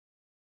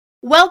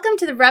Welcome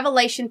to the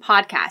Revelation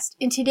Podcast.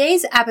 In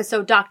today's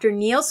episode, Dr.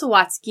 Neil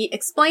Sawatsky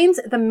explains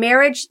the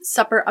marriage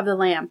supper of the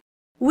Lamb.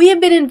 We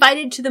have been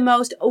invited to the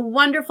most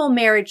wonderful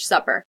marriage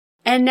supper.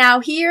 And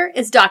now here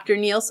is Dr.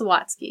 Neil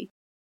Sawatsky.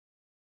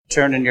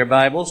 Turn in your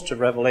Bibles to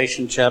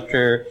Revelation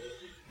chapter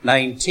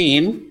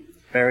 19,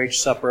 marriage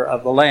supper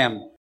of the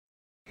Lamb.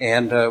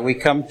 And we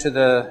come to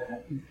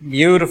the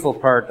beautiful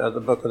part of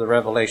the book of the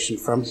Revelation.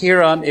 From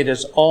here on, it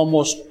is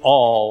almost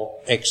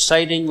all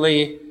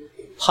excitingly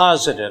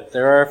positive.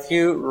 There are a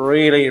few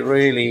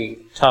really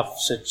tough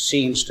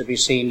scenes to be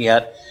seen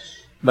yet.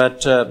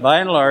 But by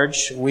and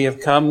large, we have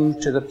come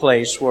to the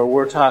place where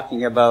we're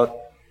talking about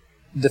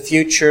the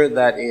future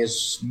that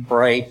is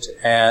bright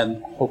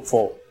and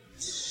hopeful.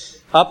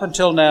 Up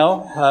until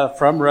now,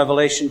 from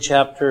Revelation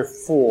chapter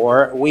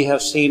 4, we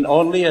have seen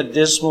only a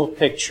dismal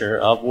picture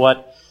of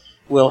what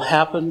will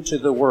happen to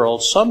the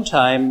world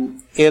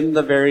sometime in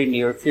the very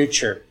near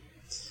future.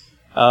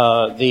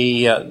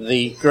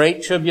 The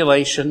Great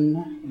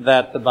Tribulation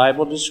that the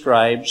Bible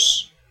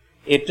describes,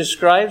 it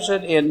describes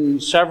it in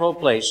several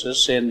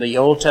places in the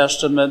Old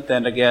Testament,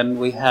 and again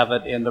we have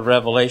it in the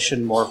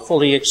Revelation more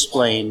fully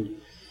explained.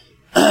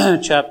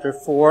 Chapter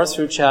 4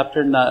 through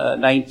chapter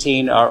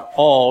 19 are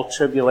all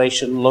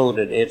tribulation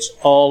loaded. It's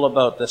all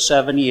about the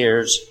 7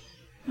 years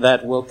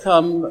that will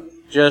come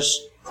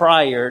just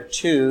prior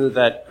to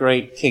that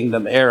great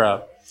kingdom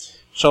era.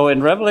 So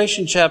in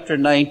Revelation chapter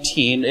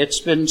 19, it's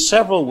been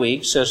several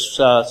weeks since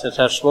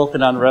I've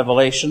spoken on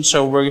Revelation,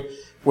 so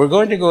we're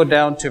going to go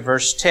down to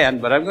verse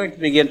 10, but I'm going to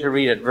begin to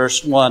read at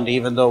verse 1,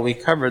 even though we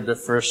covered the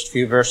first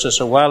few verses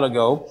a while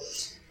ago.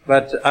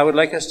 But I would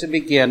like us to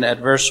begin at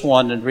verse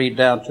 1 and read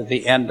down to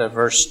the end of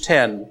verse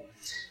 10.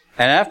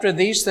 And after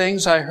these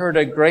things I heard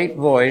a great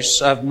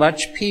voice of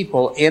much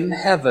people in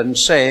heaven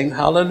saying,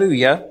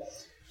 Hallelujah!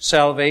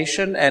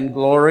 Salvation and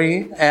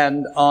glory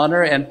and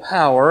honor and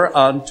power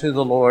unto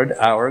the Lord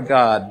our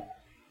God.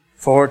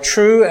 For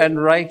true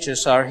and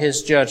righteous are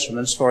his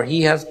judgments, for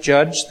he hath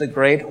judged the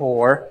great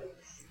whore,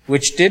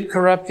 which did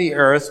corrupt the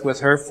earth with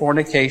her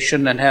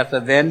fornication, and hath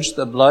avenged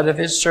the blood of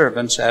his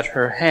servants at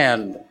her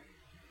hand.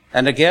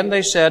 And again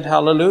they said,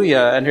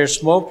 Hallelujah, and her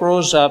smoke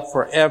rose up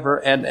for ever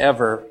and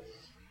ever.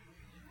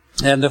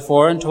 And the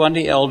 24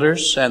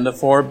 elders and the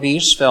 4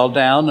 beasts fell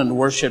down and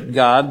worshipped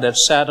God that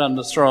sat on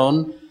the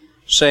throne,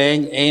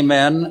 saying,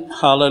 Amen,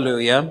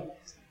 Hallelujah.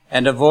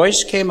 And a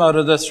voice came out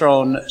of the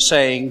throne,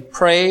 saying,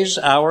 Praise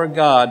our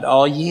God,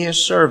 all ye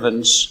his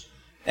servants,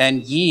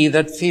 and ye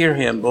that fear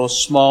him, both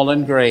small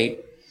and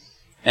great.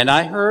 And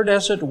I heard,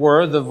 as it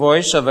were, the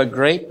voice of a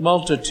great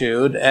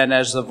multitude, and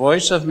as the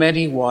voice of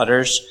many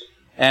waters,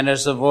 and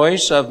as the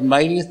voice of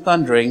mighty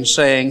thundering,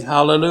 saying,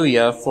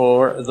 Hallelujah,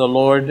 for the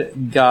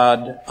Lord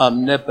God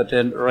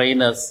omnipotent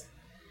reigneth.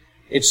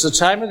 It's the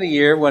time of the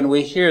year when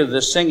we hear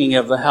the singing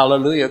of the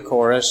Hallelujah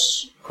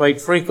chorus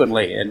quite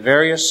frequently in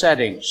various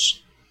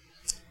settings.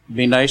 It'd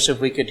be nice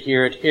if we could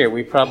hear it here.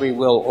 We probably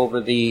will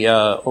over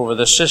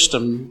the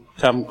system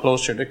come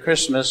closer to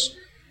Christmas.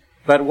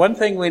 But one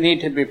thing we need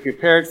to be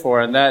prepared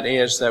for, and that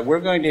is that we're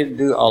going to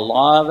do a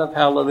lot of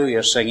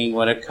Hallelujah singing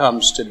when it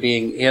comes to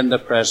being in the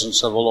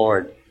presence of the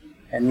Lord.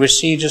 And we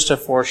see just a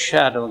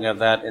foreshadowing of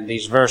that in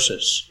these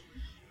verses.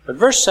 But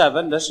verse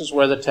 7, this is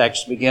where the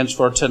text begins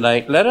for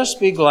tonight. Let us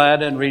be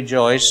glad and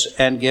rejoice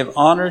and give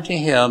honor to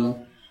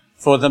him,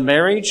 for the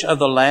marriage of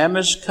the Lamb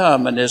is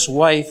come, and his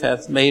wife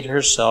hath made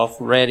herself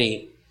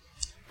ready.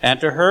 And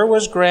to her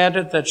was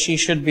granted that she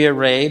should be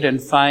arrayed in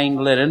fine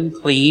linen,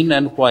 clean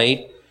and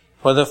white,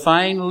 for the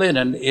fine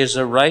linen is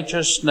the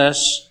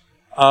righteousness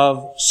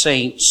of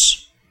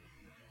saints.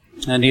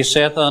 And he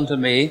saith unto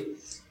me,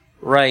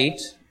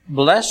 Write,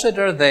 Blessed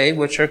are they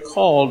which are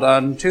called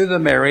unto the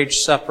marriage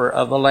supper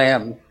of the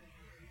Lamb.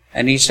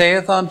 And he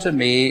saith unto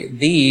me,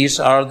 These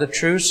are the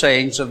true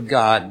sayings of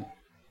God.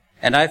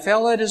 And I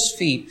fell at his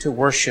feet to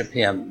worship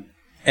him.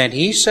 And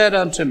he said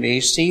unto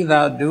me, See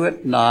thou do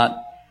it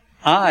not.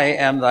 I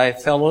am thy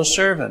fellow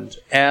servant,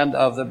 and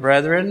of the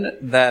brethren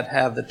that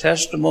have the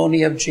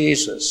testimony of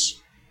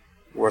Jesus.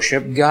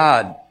 Worship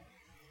God.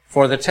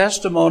 For the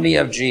testimony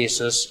of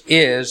Jesus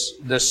is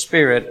the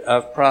spirit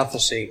of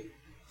prophecy.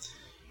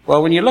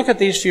 Well, when you look at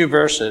these few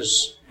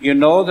verses, you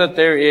know that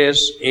there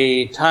is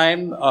a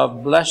time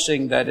of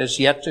blessing that is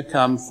yet to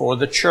come for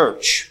the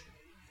church.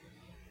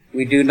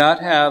 We do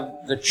not have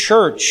the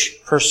church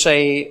per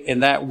se in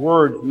that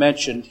word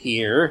mentioned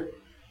here,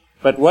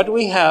 but what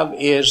we have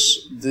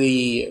is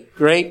the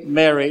great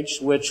marriage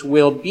which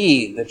will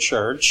be the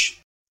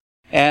church,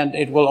 and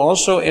it will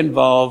also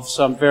involve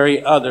some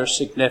very other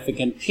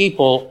significant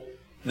people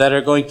that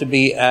are going to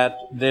be at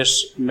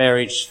this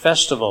marriage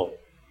festival.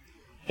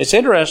 It's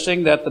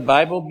interesting that the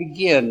Bible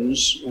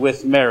begins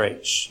with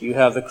marriage. You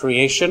have the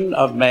creation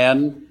of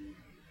man,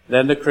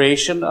 then the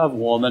creation of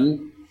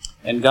woman,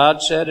 and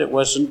God said it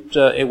wasn't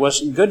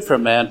good for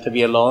man to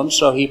be alone,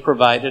 so he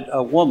provided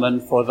a woman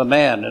for the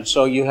man. And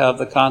so you have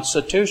the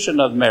constitution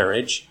of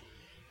marriage,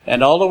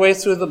 and all the way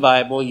through the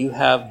Bible you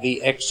have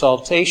the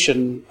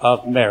exaltation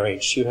of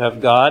marriage. You have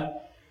God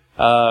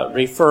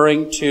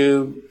referring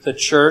to the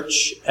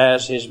church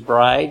as his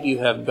bride. You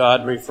have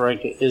God referring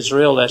to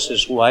Israel as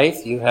his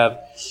wife. You have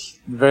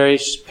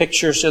various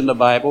pictures in the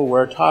Bible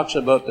where it talks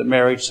about the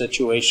marriage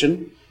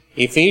situation.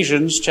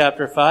 Ephesians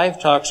chapter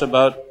 5 talks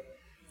about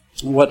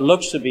what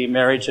looks to be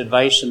marriage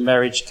advice and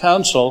marriage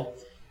counsel.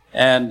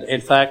 And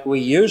in fact, we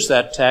use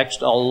that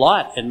text a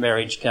lot in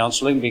marriage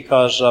counseling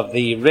because of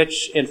the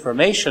rich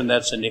information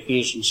that's in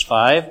Ephesians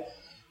 5.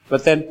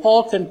 But then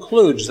Paul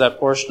concludes that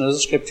portion of the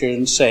scripture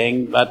in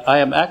saying that I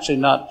am actually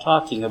not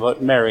talking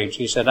about marriage.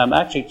 He said, I'm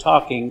actually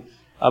talking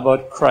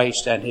about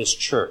Christ and his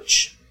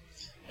church.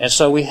 And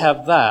so we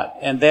have that.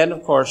 And then,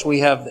 of course, we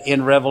have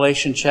in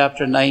Revelation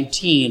chapter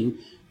 19,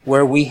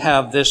 where we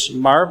have this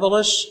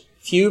marvelous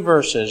few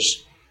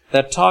verses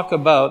that talk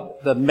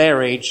about the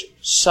marriage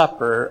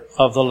supper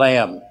of the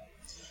Lamb.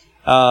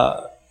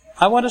 I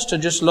want us to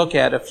just look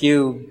at a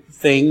few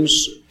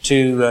things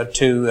to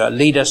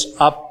lead us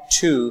up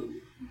to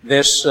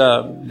this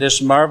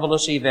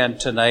marvelous event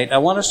tonight. I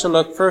want us to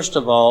look, first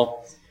of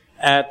all,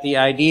 at the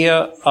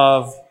idea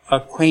of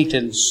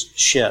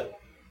acquaintanceship.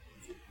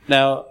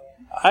 Now,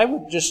 I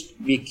would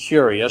just be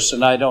curious,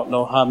 and I don't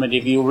know how many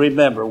of you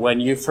remember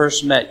when you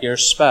first met your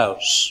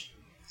spouse,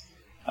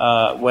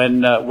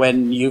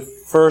 when you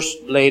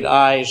first laid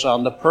eyes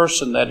on the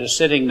person that is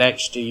sitting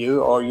next to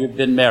you or you've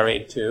been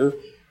married to.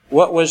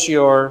 What was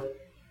your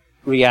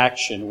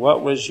reaction?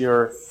 What was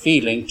your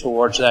feeling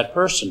towards that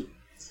person?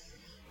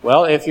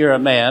 Well, if you're a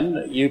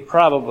man, you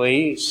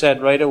probably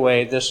said right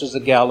away, this is the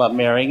gal I'm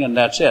marrying, and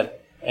that's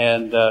it.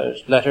 And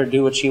let her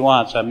do what she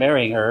wants. I'm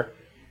marrying her.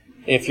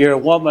 If you're a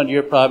woman,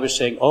 you're probably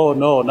saying, oh,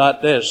 no,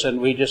 not this, and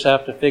we just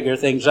have to figure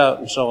things out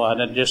and so on,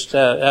 and just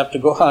have to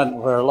go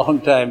on for a long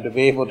time to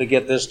be able to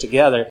get this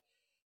together.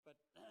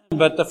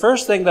 But the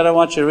first thing that I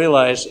want you to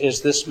realize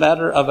is this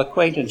matter of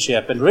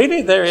acquaintanceship. And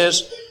really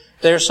there's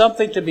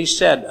something to be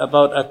said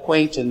about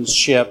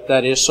acquaintanceship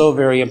that is so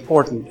very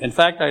important. In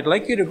fact, I'd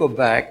like you to go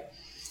back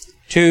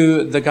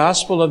to the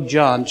Gospel of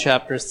John,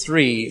 chapter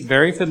 3,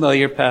 very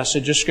familiar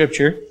passage of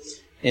Scripture.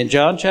 In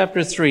John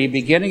chapter 3,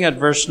 beginning at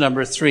verse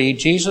number 3,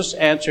 Jesus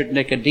answered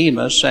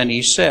Nicodemus, and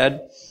he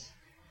said,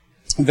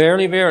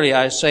 Verily, verily,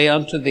 I say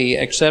unto thee,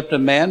 except a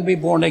man be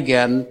born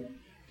again,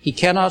 he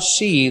cannot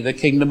see the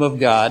kingdom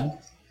of God.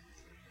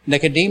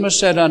 Nicodemus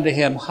said unto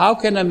him, How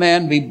can a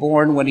man be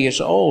born when he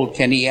is old?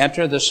 Can he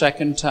enter the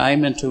second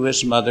time into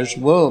his mother's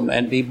womb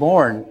and be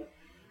born?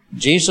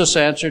 Jesus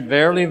answered,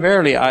 Verily,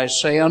 verily, I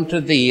say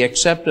unto thee,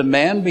 except a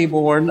man be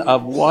born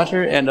of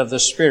water and of the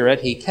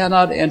Spirit, he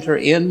cannot enter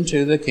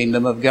into the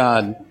kingdom of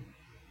God.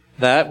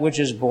 That which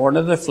is born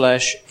of the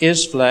flesh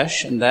is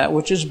flesh, and that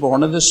which is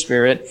born of the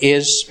Spirit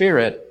is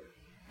spirit.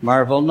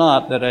 Marvel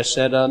not that I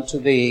said unto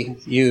thee,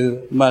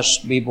 you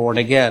must be born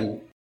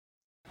again.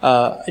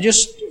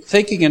 Just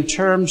thinking in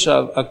terms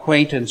of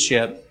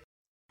acquaintanceship,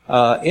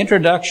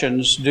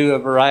 introductions do a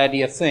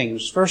variety of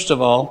things. First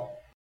of all,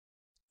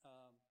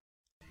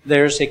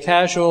 there's a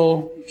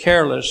casual,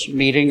 careless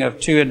meeting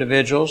of two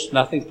individuals,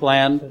 nothing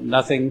planned,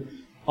 nothing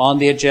on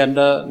the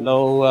agenda,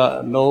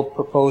 no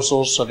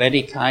proposals of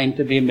any kind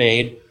to be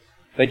made.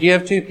 But you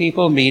have two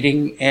people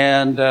meeting,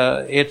 and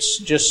it's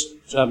just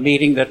a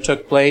meeting that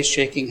took place,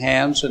 shaking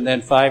hands, and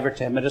then 5 or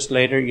 10 minutes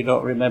later, you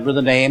don't remember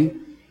the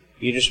name.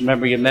 You just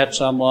remember you met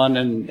someone,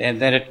 and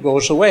then it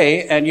goes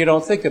away, and you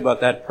don't think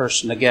about that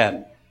person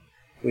again.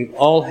 We've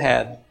all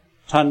had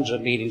tons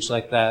of meetings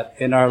like that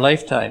in our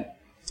lifetime.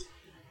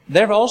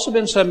 There have also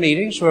been some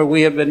meetings where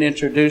we have been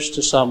introduced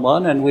to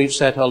someone and we've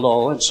said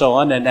hello and so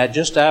on, and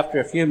just after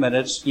a few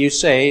minutes you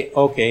say,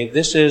 okay,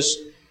 this is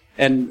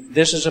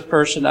a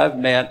person I've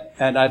met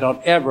and I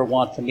don't ever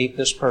want to meet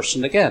this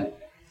person again.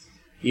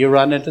 You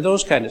run into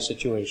those kind of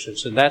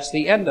situations, and that's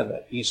the end of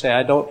it. You say,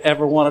 I don't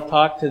ever want to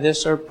talk to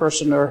this or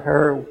person or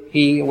her,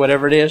 he,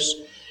 whatever it is,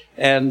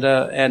 and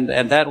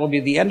that will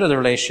be the end of the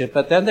relationship.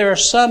 But then there are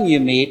some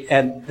you meet,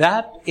 and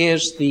that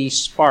is the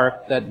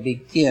spark that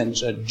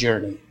begins a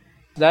journey.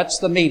 That's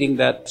the meeting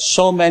that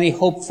so many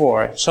hope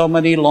for, so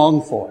many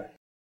long for.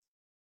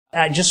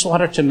 I just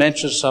wanted to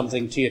mention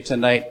something to you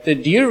tonight. Do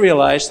you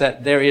realize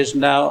that there is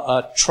now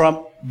a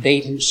Trump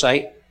dating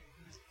site?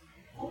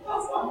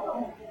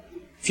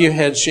 Few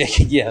heads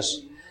shaking, yes.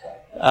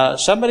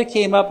 Somebody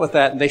came up with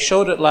that, and they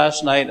showed it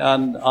last night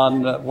on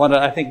one of,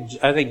 I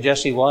think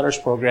Jesse Waters'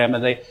 program,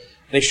 and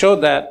they showed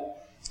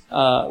that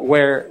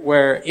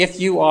where if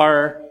you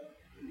are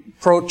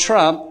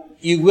pro-Trump,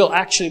 you will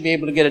actually be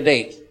able to get a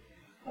date.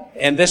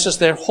 And this is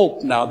their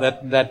hope now,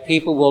 that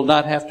people will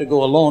not have to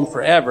go alone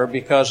forever,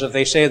 because if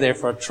they say they're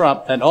for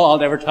Trump, then, I'll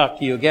never talk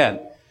to you again.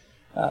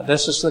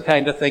 This is the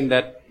kind of thing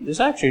that is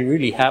actually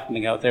really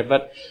happening out there.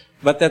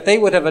 But that they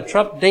would have a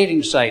Trump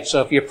dating site.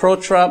 So if you're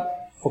pro-Trump,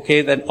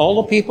 okay, then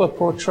all the people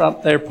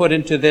pro-Trump, they're put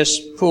into this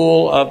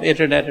pool of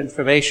internet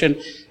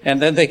information,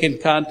 and then they can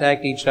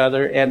contact each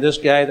other. And this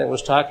guy that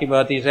was talking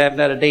about these, I haven't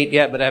had a date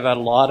yet, but I've had a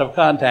lot of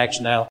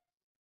contacts now.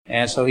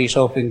 And so he's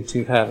hoping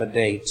to have a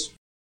date.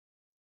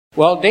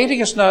 Well,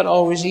 dating is not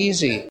always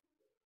easy.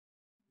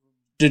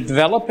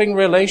 Developing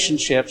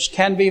relationships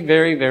can be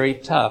very, very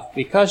tough,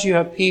 because you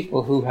have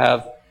people who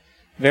have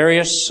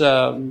various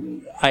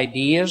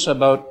ideas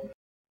about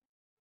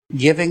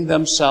giving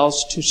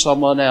themselves to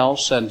someone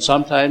else, and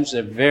sometimes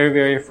they're very,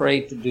 very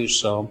afraid to do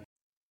so.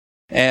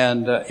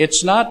 And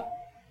it's not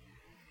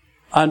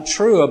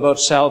untrue about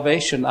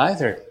salvation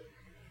either.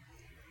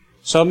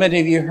 So many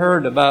of you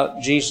heard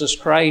about Jesus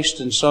Christ,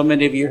 and so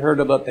many of you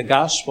heard about the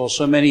gospel,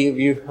 so many of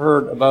you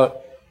heard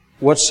about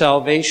what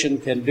salvation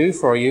can do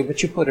for you,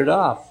 but you put it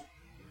off.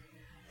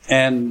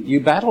 And you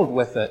battled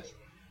with it.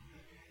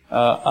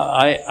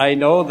 I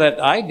know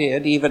that I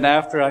did, even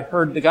after I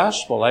heard the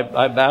gospel.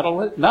 I battled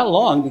with it, not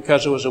long,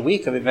 because it was a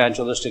week of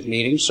evangelistic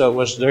meetings, so it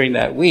was during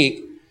that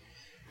week.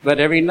 But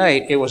every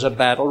night it was a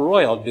battle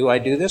royal. Do I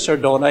do this or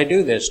don't I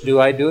do this? Do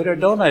I do it or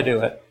don't I do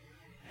it?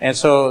 And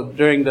so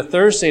during the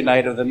Thursday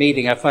night of the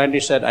meeting, I finally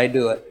said, I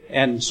do it.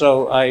 And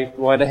so I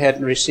went ahead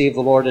and received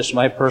the Lord as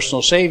my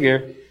personal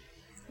Savior.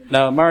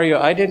 Now, Mario,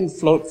 I didn't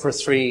float for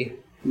 3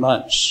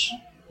 months,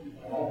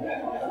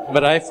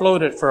 but I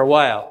floated for a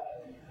while.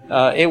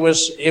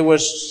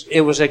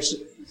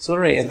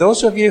 Sorry. And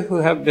those of you who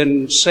have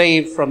been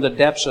saved from the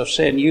depths of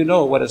sin, you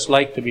know what it's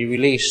like to be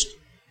released,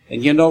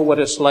 and you know what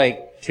it's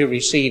like to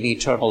receive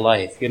eternal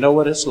life. You know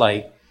what it's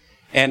like.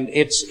 And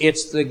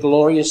it's the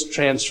glorious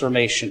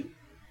transformation.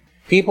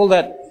 People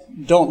that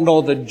don't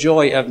know the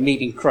joy of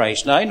meeting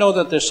Christ. Now, I know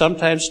that there's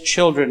sometimes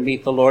children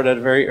meet the Lord at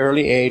a very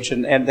early age,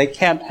 and they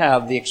can't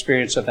have the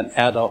experience of an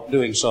adult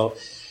doing so.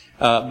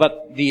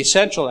 But the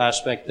essential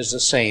aspect is the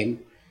same.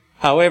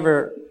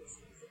 However,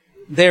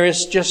 there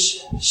is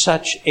just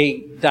such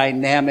a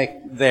dynamic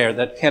there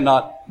that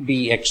cannot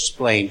be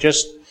explained.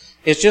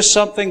 It's just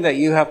something that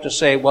you have to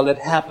say, well, it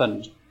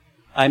happened.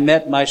 I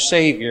met my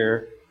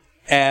Savior,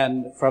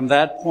 and from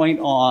that point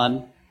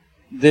on,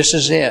 this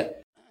is it.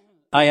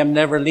 I am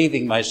never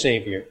leaving my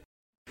Savior.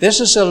 This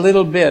is a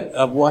little bit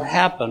of what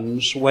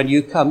happens when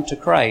you come to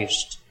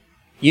Christ.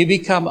 You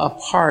become a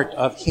part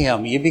of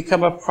Him. You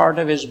become a part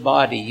of His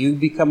body. You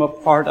become a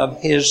part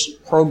of His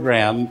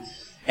program.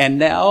 And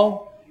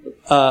now,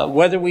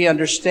 whether we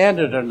understand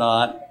it or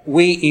not,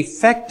 we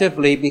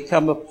effectively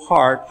become a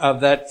part of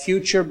that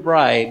future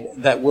bride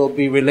that will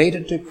be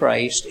related to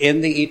Christ in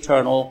the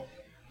eternal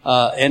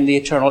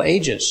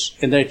ages,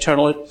 in the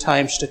eternal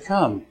times to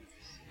come.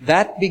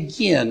 That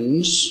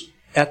begins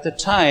at the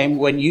time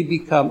when you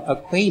become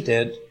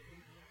acquainted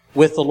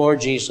with the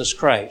Lord Jesus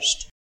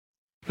Christ.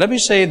 Let me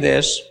say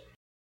this,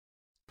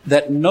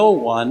 that no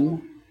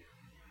one,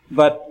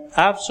 but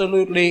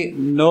absolutely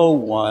no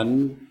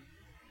one,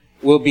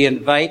 will be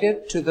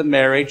invited to the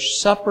marriage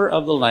supper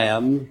of the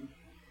Lamb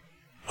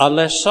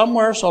unless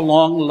somewhere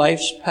along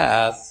life's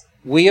path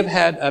we have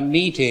had a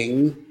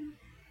meeting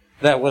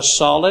that was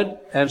solid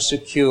and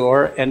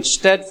secure and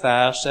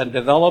steadfast and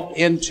developed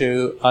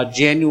into a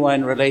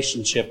genuine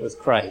relationship with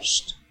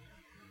Christ.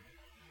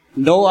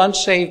 No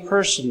unsaved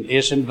person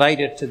is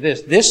invited to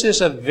this. This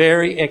is a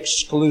very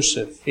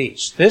exclusive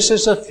feast. This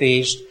is a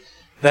feast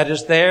that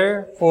is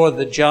there for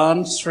the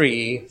John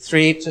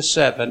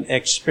 3:3-7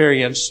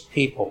 experienced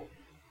people.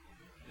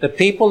 The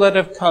people that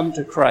have come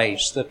to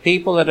Christ, the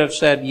people that have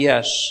said,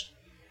 yes,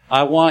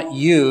 I want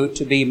you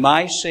to be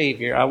my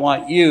Savior. I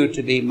want you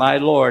to be my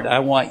Lord. I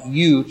want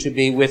you to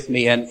be with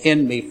me and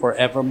in me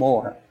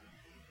forevermore.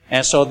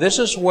 And so this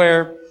is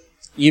where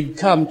you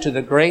come to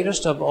the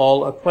greatest of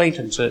all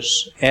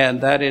acquaintances,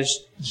 and that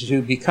is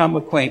to become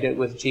acquainted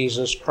with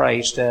Jesus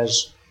Christ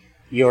as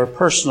your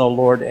personal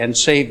Lord and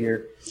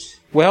Savior.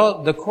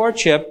 Well, the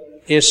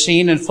courtship is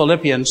seen in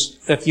Philippians.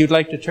 If you'd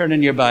like to turn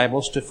in your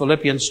Bibles to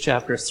Philippians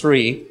chapter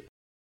 3,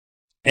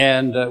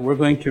 and we're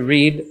going to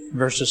read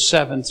verses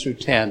 7 through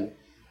 10.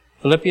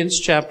 Philippians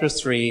chapter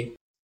 3,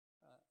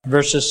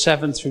 verses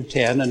 7 through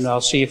 10, and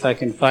I'll see if I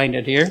can find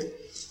it here,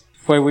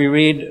 where we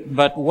read,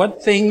 "But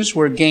what things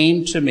were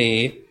gained to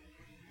me,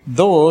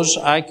 those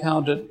I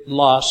counted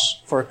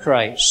loss for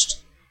Christ."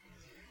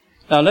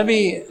 Now let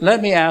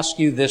me ask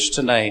you this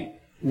tonight.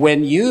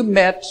 When you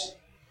met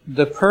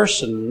the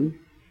person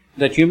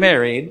that you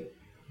married,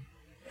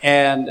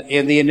 and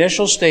in the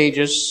initial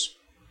stages,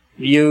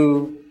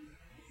 you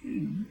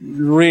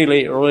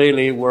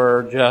really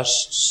were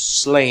just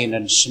slain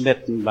and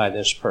smitten by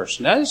this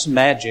person. Now, it's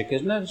magic,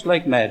 isn't it? It's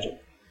like magic.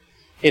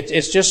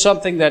 It's just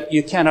something that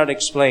you cannot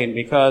explain,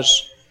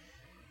 because,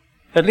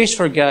 at least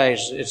for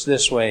guys, it's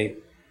this way.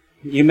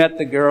 You met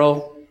the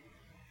girl,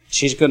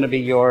 she's going to be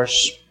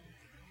yours.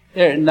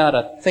 There's not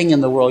a thing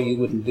in the world you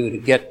wouldn't do to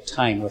get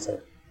time with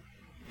her.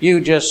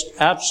 You just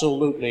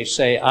absolutely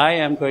say, I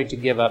am going to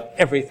give up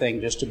everything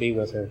just to be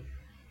with her.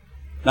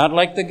 Not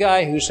like the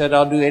guy who said,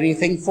 I'll do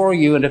anything for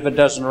you, and if it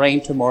doesn't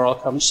rain tomorrow, I'll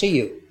come see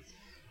you.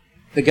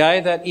 The guy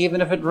that even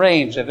if it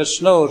rains, if it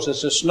snows,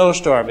 it's a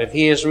snowstorm, if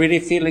he is really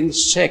feeling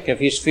sick, if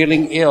he's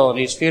feeling ill, and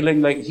he's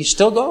feeling like he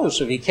still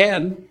goes if he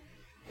can.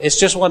 It's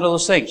just one of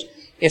those things.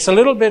 It's a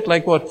little bit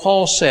like what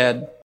Paul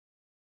said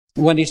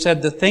when he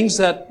said, the things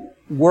that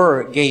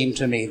were gained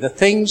to me, the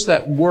things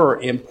that were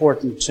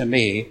important to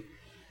me,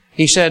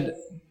 he said,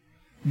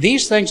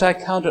 these things I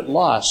counted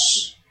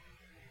loss.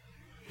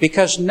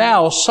 because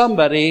now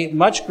somebody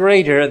much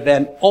greater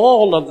than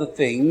all of the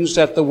things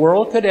that the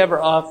world could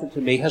ever offer to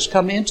me has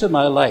come into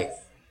my life.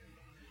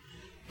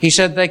 He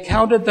said they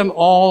counted them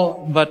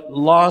all but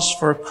loss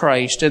for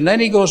Christ. And then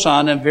he goes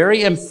on and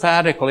very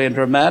emphatically and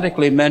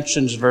dramatically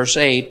mentions verse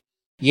 8,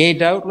 yea,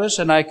 doubtless,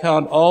 and I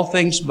count all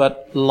things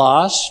but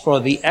loss for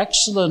the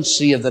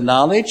excellency of the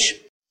knowledge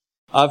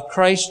of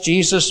Christ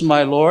Jesus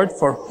my Lord,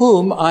 for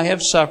whom I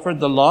have suffered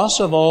the loss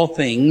of all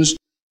things,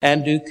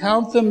 and do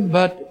count them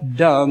but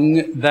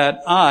dung,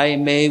 that I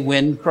may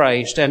win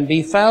Christ, and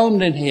be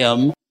found in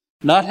him,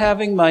 not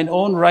having mine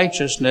own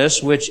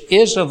righteousness, which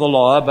is of the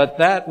law, but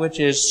that which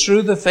is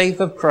through the faith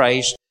of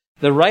Christ,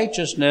 the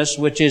righteousness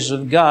which is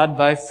of God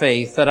by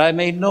faith, that I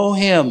may know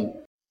him,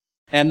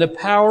 and the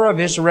power of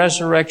his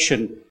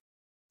resurrection,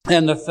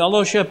 and the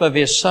fellowship of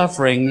his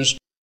sufferings,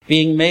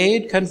 being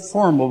made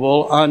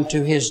conformable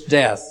unto his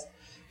death.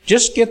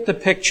 Just get the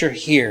picture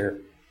here.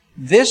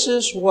 This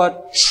is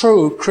what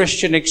true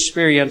Christian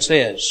experience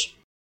is.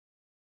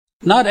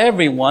 Not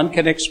everyone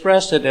can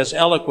express it as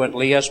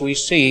eloquently as we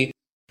see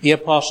the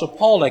Apostle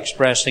Paul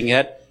expressing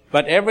it,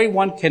 but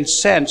everyone can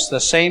sense the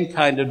same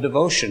kind of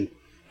devotion.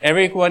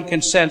 Everyone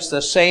can sense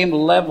the same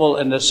level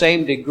and the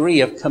same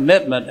degree of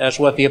commitment as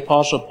what the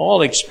Apostle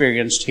Paul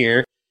experienced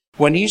here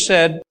when he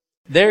said,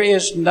 there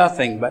is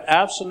nothing, but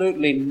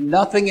absolutely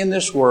nothing in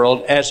this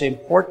world as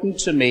important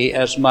to me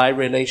as my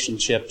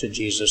relationship to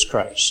Jesus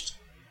Christ.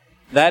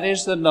 That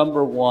is the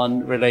number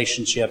one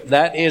relationship.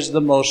 That is the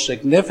most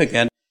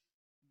significant.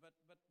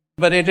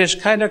 But it is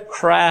kind of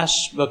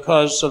crass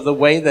because of the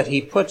way that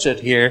he puts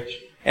it here.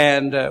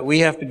 And we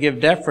have to give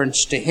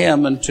deference to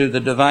him and to the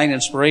divine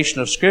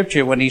inspiration of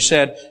Scripture when he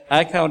said,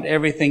 I count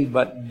everything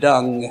but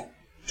dung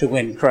to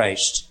win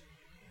Christ.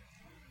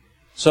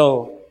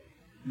 So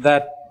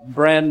that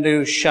brand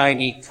new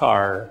shiny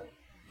car,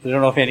 I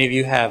don't know if any of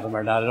you have them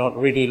or not. I don't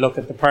really look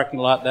at the parking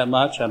lot that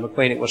much. I'm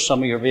acquainted with some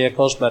of your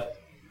vehicles, but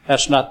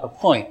that's not the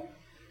point.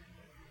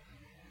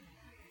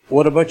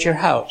 What about your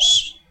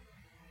house?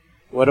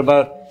 What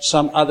about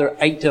some other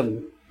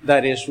item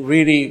that is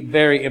really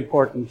very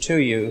important to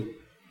you?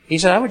 He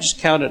said, I would just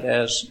count it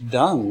as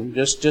dung,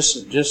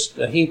 just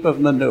a heap of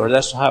manure.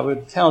 That's how I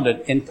would count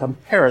it in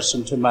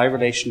comparison to my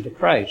relation to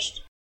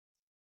Christ.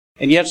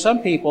 And yet some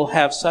people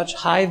have such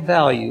high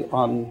value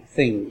on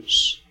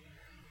things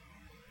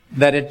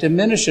that it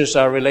diminishes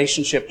our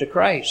relationship to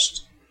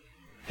Christ.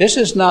 This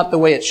is not the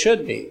way it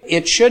should be.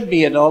 It should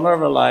be in all of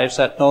our lives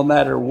that no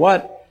matter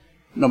what,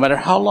 no matter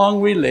how long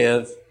we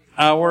live,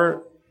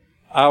 our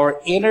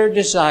inner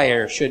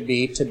desire should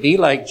be to be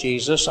like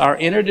Jesus. Our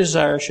inner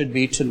desire should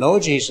be to know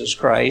Jesus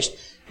Christ.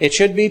 It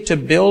should be to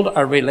build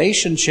a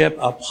relationship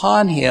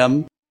upon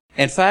him.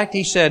 In fact,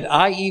 he said,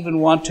 I even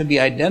want to be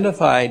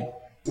identified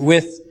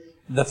with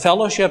the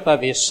fellowship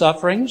of his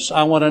sufferings.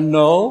 I want to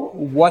know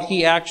what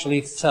he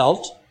actually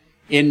felt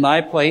in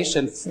my place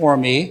and for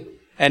me.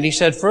 And he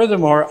said,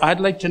 furthermore, I'd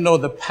like to know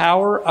the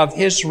power of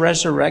his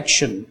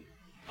resurrection.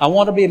 I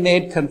want to be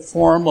made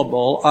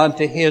conformable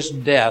unto his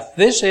death.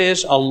 This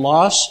is a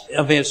loss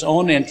of his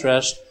own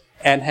interest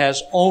and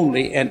has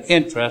only an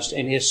interest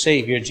in his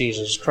Savior,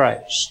 Jesus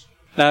Christ.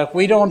 Now, if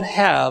we don't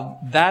have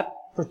that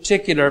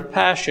particular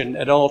passion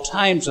at all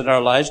times in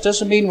our lives,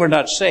 doesn't mean we're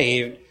not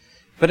saved,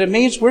 but it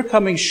means we're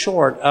coming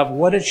short of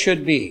what it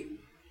should be.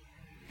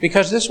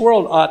 Because this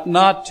world ought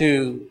not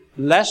to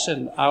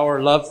lessen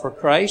our love for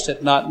Christ,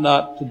 it ought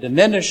not to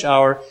diminish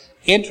our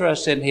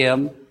interest in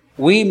him.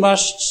 We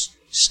must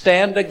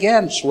stand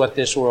against what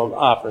this world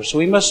offers.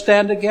 We must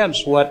stand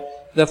against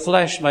what the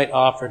flesh might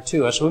offer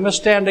to us. We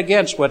must stand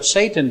against what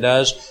Satan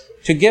does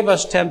to give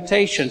us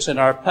temptations in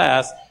our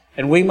path.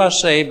 And we must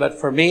say, but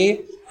for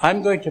me,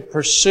 I'm going to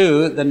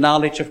pursue the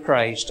knowledge of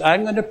Christ.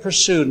 I'm going to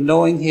pursue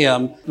knowing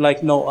him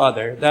like no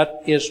other.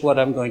 That is what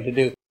I'm going to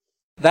do.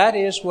 That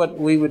is what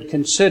we would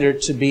consider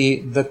to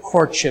be the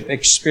courtship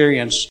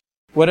experience.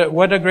 What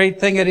a great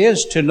thing it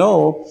is to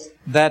know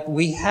that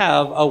we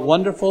have a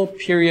wonderful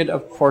period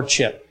of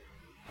courtship.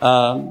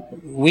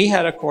 We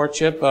had a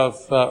courtship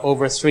of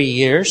over 3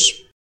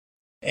 years,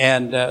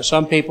 and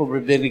some people were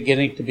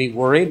beginning to be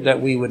worried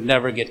that we would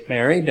never get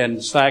married. And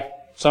in fact,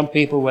 some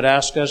people would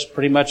ask us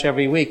pretty much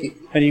every week,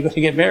 when are you going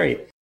to get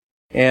married?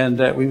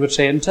 And we would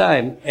say in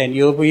time, and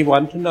you'll be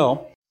one to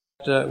know.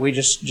 We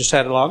just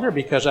had it longer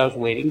because I was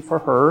waiting for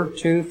her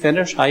to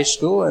finish high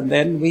school, and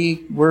then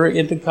we were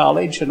into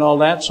college and all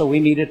that, so we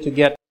needed to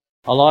get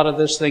a lot of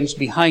these things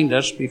behind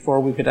us before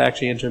we could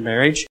actually enter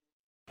marriage.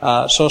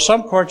 So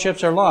some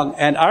courtships are long,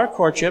 and our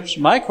courtships,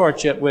 my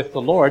courtship with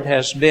the Lord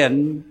has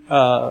been,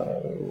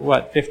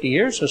 50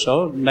 years or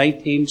so,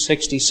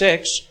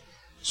 1966.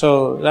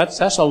 So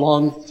that's a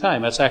long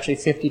time. That's actually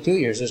 52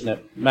 years, isn't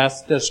it?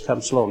 Math does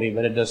come slowly,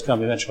 but it does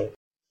come eventually.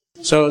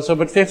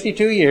 But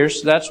 52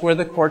 years, that's where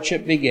the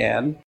courtship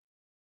began.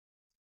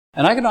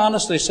 And I can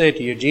honestly say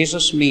to you,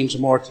 Jesus means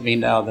more to me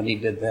now than he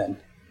did then.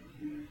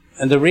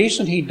 And the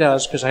reason he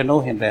does, because I know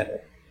him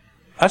better.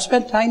 I've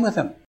spent time with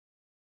him.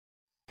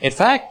 In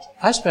fact,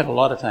 I spent a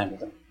lot of time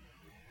with him.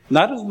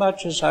 Not as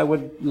much as I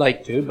would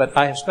like to, but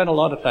I have spent a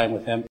lot of time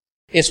with him.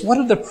 It's one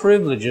of the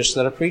privileges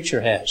that a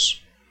preacher has.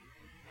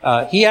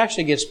 He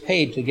actually gets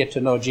paid to get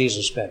to know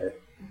Jesus better.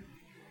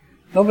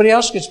 Nobody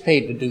else gets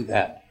paid to do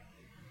that.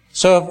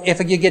 So if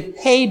you get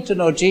paid to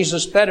know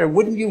Jesus better,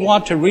 wouldn't you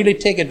want to really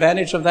take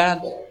advantage of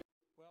that?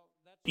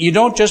 You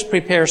don't just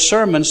prepare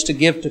sermons to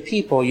give to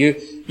people.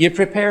 You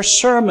prepare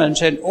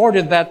sermons in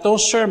order that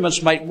those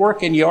sermons might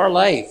work in your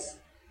life.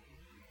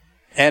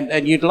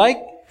 And you'd like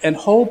and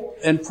hope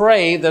and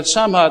pray that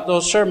somehow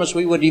those sermons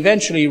we would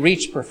eventually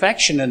reach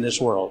perfection in this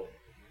world.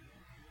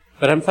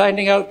 But I'm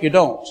finding out you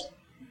don't.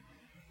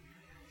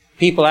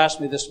 People asked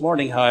me this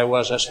morning how I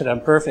was. I said,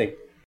 I'm perfect.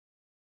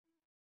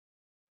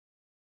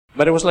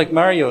 But it was like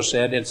Mario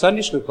said in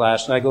Sunday school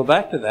class, and I go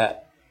back to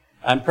that.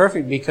 I'm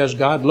perfect because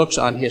God looks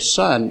on His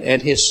Son,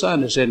 and His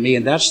Son is in me,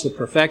 and that's the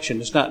perfection.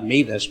 It's not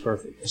me that's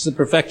perfect. It's the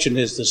perfection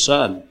is the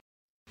Son.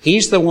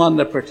 He's the one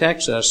that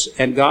protects us,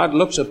 and God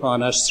looks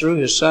upon us through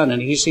His Son,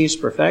 and He sees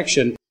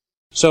perfection.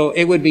 So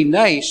it would be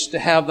nice to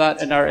have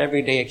that in our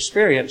everyday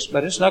experience,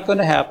 but it's not going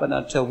to happen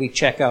until we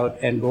check out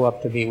and go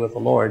up to be with the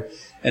Lord.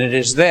 And it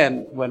is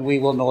then when we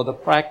will know the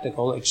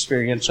practical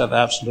experience of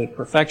absolute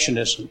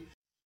perfectionism.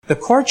 The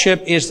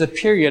courtship is the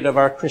period of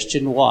our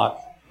Christian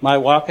walk. My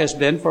walk has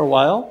been for a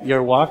while.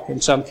 Your walk,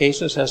 in some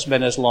cases, has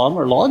been as long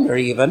or longer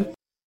even.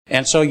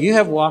 And so you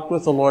have walked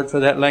with the Lord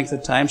for that length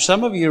of time.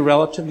 Some of you are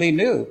relatively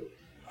new.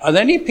 Are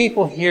there any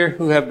people here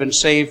who have been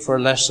saved for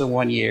less than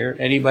 1 year?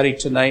 Anybody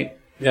tonight?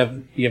 You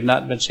have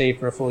not been saved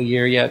for a full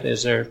year yet?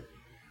 Is there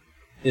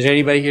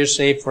anybody here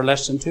saved for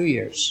less than 2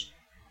 years?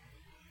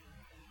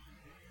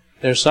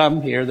 There's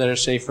some here that are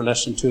saved for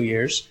less than 2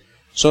 years.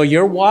 So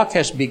your walk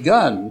has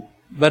begun,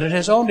 but it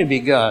has only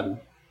begun.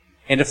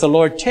 And if the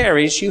Lord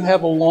tarries, you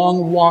have a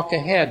long walk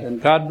ahead,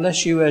 and God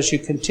bless you as you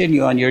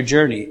continue on your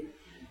journey.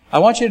 I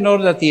want you to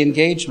know that the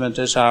engagement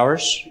is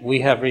ours.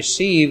 We have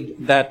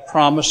received that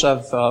promise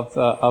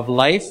of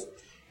life.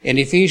 In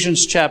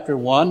Ephesians chapter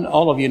 1,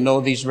 all of you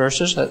know these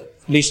verses, at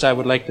least I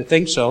would like to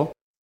think so.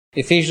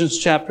 Ephesians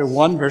chapter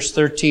 1, verse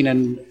 13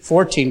 and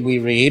 14 we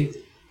read,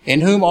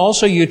 in whom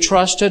also you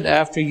trusted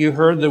after you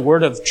heard the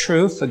word of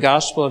truth, the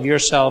gospel of your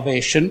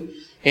salvation,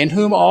 in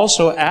whom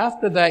also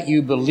after that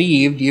you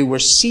believed, you were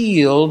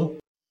sealed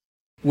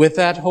with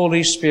that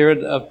Holy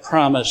Spirit of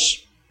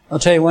promise. I'll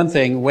tell you one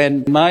thing,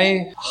 when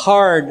my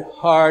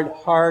hard-earned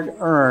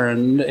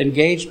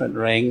engagement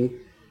ring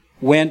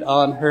went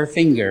on her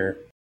finger,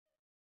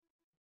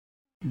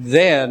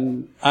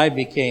 then I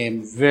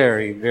became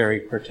very, very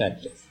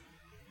protective.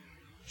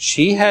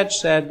 She had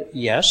said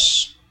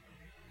yes,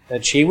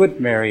 that she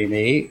would marry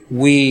me.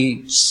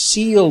 We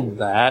sealed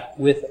that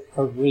with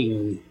a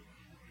ring.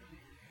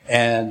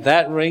 And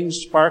that ring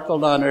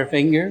sparkled on her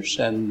fingers,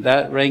 and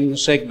that ring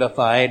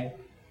signified,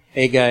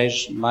 hey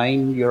guys,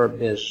 mind your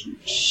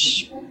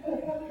business.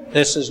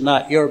 This is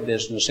not your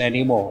business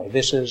anymore.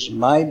 This is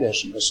my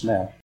business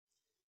now.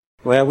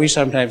 Well, we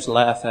sometimes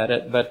laugh at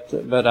it,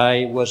 but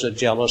I was a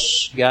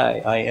jealous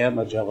guy. I am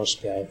a jealous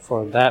guy.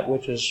 For that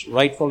which is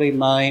rightfully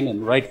mine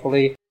and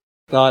rightfully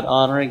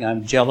God-honoring,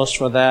 I'm jealous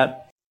for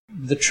that.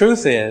 The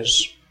truth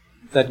is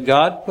that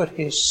God put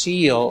His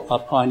seal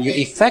upon you.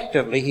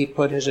 Effectively, He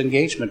put His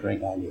engagement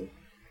ring on you.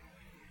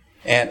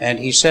 And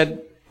He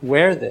said,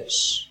 wear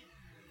this.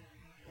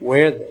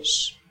 Wear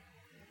this.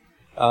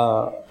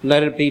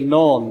 Let it be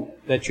known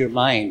that you're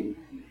mine.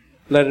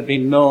 Let it be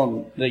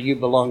known that you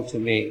belong to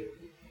me.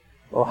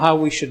 Or how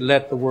we should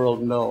let the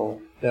world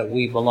know that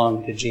we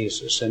belong to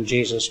Jesus and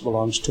Jesus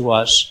belongs to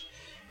us.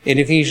 In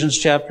Ephesians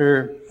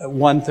chapter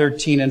 1,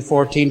 13 and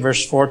 14,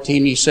 verse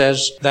 14, he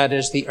says, that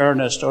is the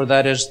earnest, or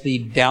that is the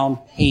down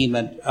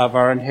payment of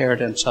our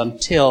inheritance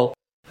until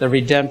the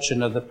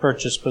redemption of the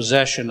purchased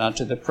possession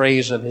unto the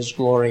praise of His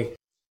glory.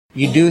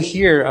 You do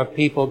hear of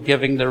people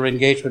giving their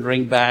engagement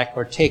ring back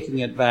or taking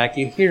it back.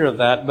 You hear of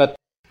that, but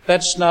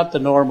that's not the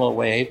normal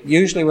way.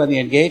 Usually when the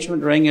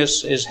engagement ring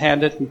is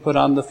handed and put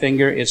on the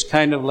finger, it's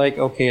kind of like,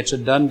 okay, it's a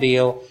done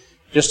deal.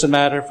 Just a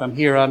matter from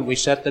here on, we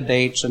set the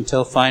dates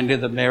until finally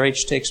the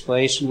marriage takes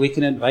place, and we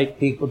can invite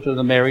people to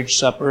the marriage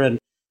supper and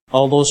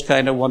all those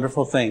kind of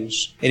wonderful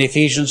things. In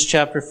Ephesians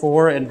chapter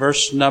 4 and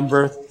verse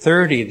number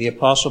 30, the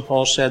Apostle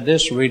Paul said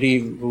this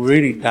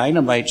really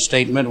dynamite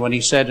statement when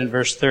he said in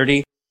verse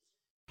 30,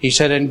 he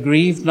said, and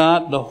grieve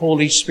not the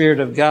Holy Spirit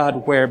of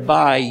God,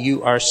 whereby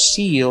you are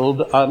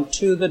sealed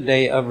unto the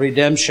day of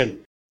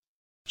redemption.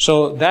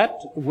 So that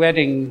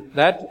wedding,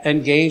 that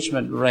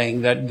engagement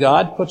ring that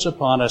God puts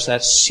upon us,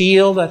 that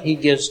seal that He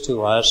gives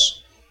to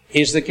us,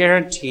 is the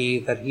guarantee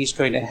that He's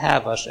going to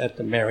have us at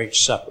the marriage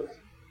supper.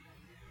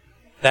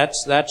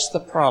 That's the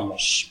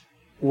promise.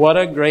 What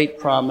a great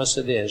promise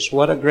it is.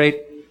 What a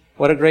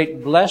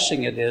great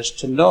blessing it is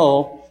to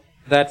know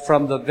that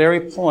from the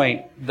very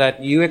point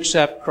that you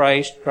accept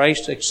Christ,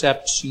 Christ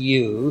accepts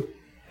you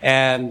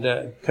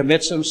and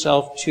commits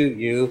Himself to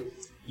you,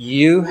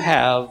 you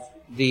have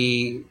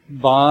the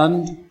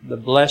bond, the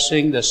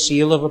blessing, the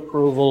seal of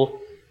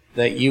approval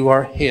that you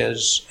are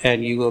His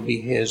and you will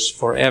be His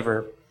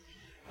forever.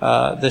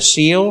 The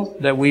seal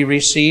that we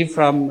receive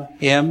from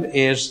Him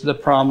is the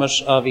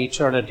promise of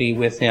eternity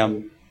with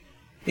Him.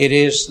 It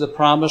is the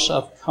promise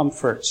of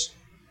comfort.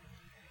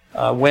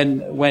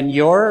 When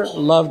your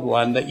loved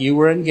one that you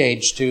were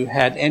engaged to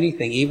had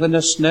anything, even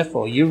a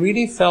sniffle, you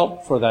really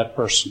felt for that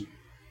person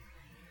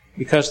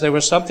because there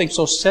was something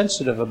so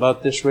sensitive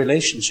about this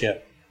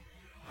relationship.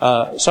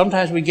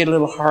 Sometimes we get a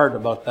little hard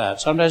about that.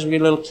 Sometimes we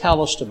get a little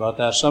calloused about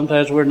that.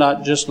 Sometimes we're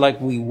not just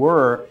like we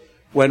were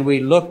when we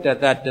looked at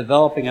that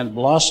developing and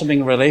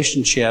blossoming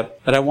relationship.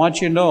 But I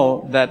want you to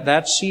know that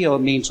that seal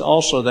means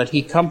also that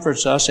He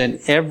comforts us in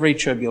every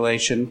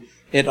tribulation.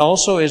 It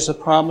also is the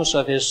promise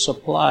of His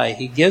supply.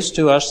 He gives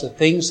to us the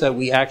things that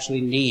we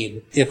actually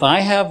need. If I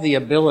have the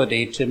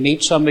ability to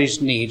meet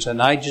somebody's needs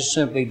and I just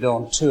simply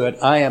don't do it,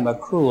 I am a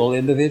cruel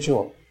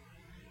individual.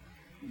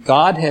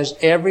 God has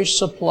every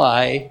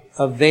supply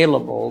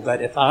available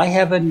that if I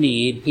have a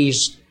need,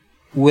 He's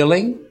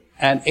willing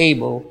and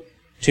able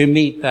to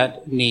meet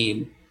that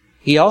need.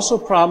 He also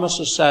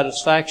promises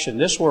satisfaction.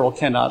 This world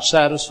cannot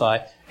satisfy.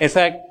 In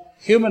fact,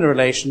 human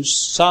relations,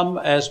 some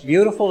as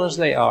beautiful as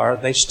they are,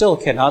 they still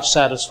cannot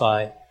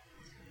satisfy.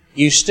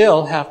 You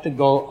still have to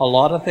go a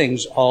lot of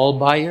things all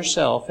by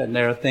yourself, and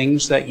there are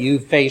things that you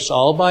face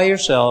all by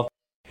yourself,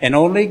 and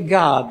only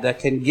God that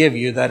can give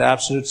you that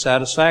absolute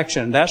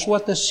satisfaction. That's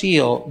what the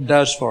seal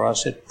does for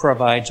us. It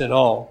provides it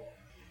all.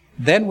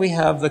 Then we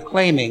have the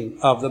claiming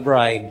of the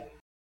bride.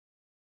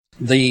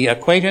 The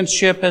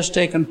acquaintanceship has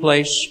taken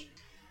place.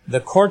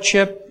 The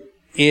courtship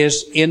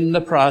is in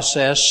the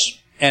process,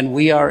 and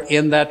we are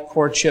in that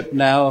courtship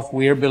now if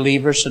we are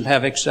believers and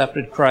have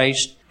accepted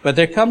Christ. But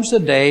there comes the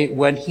day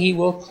when He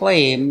will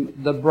claim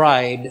the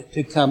bride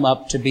to come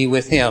up to be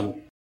with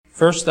Him.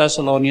 1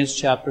 Thessalonians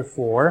chapter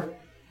 4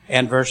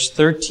 and verse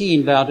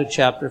 13 down to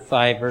chapter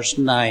 5, verse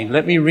 9.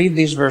 Let me read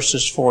these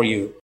verses for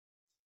you.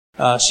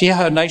 See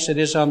how nice it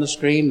is on the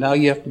screen? Now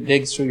you have to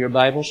dig through your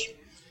Bibles.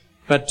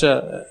 But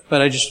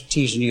I just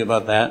teasing you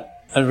about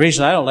that. And the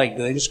reason I don't like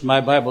doing this is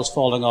my Bible's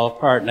falling all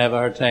apart and I have a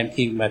hard time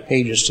keeping my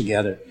pages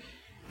together.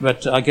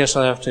 But I guess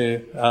I'll have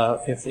to,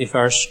 if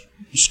our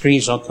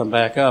screens don't come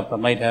back up, I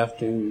might have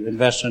to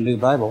invest in a new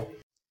Bible.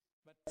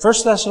 1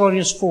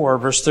 Thessalonians 4,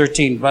 verse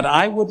 13, But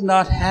I would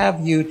not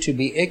have you to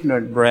be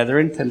ignorant,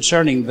 brethren,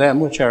 concerning them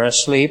which are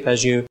asleep,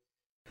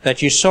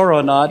 that you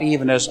sorrow not,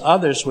 even as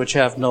others which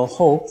have no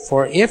hope.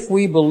 For if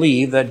we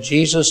believe that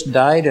Jesus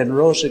died and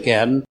rose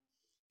again,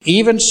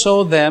 even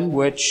so them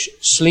which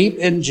sleep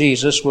in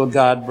Jesus will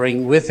God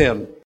bring with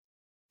Him.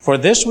 For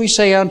this we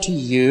say unto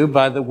you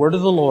by the word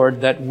of the Lord,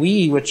 that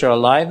we which are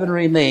alive and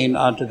remain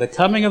unto the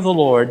coming of the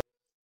Lord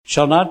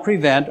shall not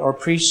prevent or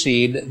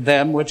precede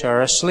them which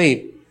are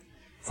asleep.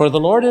 For the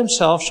Lord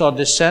Himself shall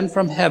descend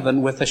from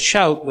heaven with a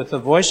shout, with the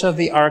voice of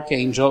the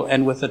archangel,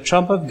 and with the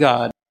trump of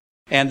God,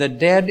 and the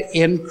dead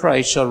in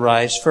Christ shall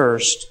rise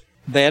first.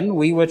 Then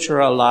we which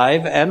are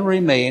alive and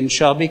remain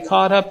shall be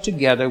caught up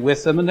together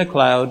with them in the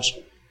clouds,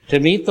 to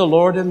meet the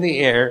Lord in the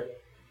air,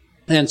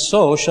 and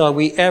so shall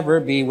we ever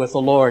be with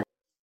the Lord.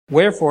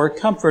 Wherefore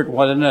comfort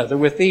one another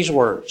with these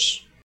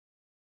words.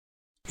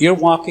 You're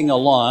walking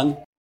along,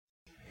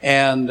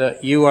 and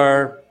you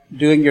are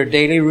doing your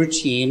daily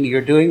routine.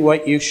 You're doing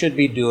what you should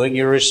be doing.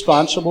 You're a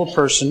responsible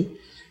person.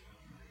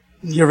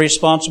 You're a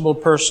responsible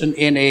person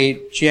in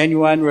a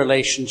genuine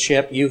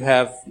relationship. You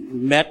have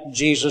met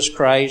Jesus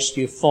Christ.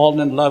 You've fallen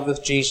in love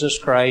with Jesus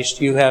Christ.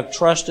 You have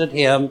trusted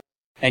Him.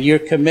 And you're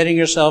committing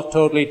yourself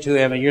totally to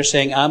Him, and you're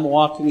saying, I'm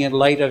walking in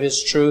light of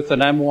His truth,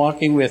 and I'm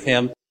walking with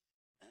Him.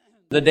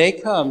 The day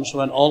comes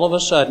when all of a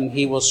sudden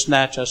He will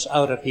snatch us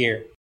out of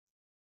here.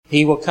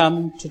 He will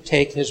come to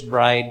take His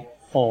bride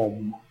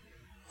home,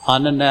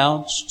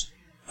 unannounced,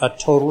 a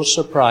total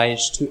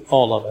surprise to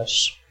all of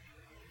us.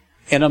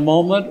 In a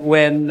moment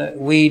when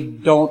we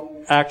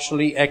don't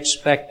actually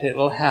expect it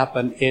will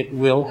happen, it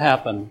will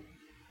happen.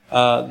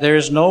 There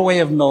is no way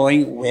of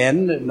knowing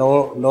when,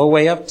 no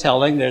way of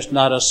telling. There's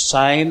not a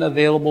sign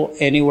available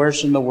anywhere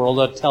in the world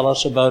that tell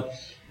us about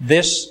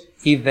this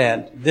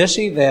event. This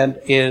event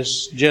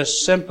is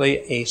just simply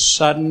a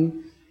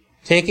sudden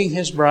taking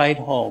His bride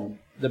home.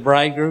 The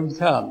bridegroom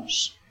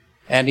comes,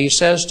 and He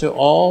says to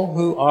all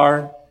who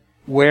are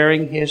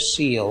wearing His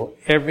seal,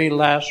 every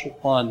last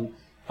one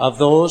of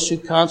those who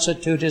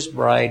constitute His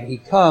bride, He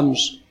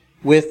comes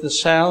with the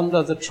sound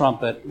of the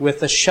trumpet,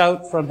 with a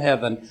shout from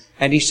heaven,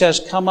 and He says,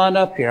 come on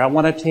up here. I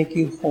want to take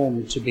you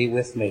home to be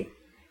with me.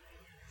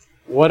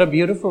 What a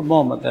beautiful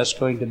moment that's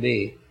going to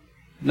be.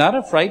 Not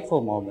a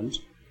frightful moment.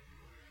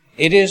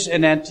 It is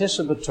an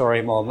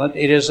anticipatory moment.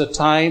 It is a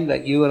time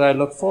that you and I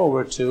look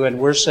forward to, and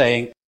we're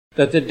saying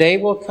that the day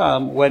will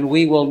come when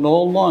we will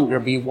no longer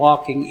be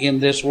walking in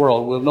this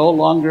world. We'll no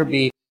longer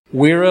be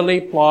wearily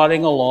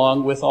plodding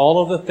along with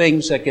all of the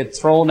things that get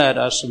thrown at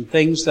us and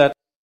things that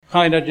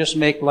kind of just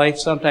make life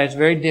sometimes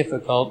very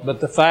difficult. But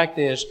the fact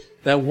is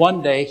that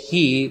one day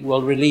He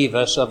will relieve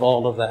us of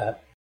all of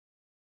that.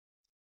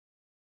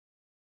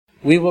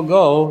 We will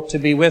go to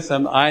be with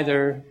Him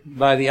either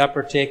by the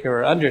upper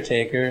taker or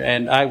undertaker,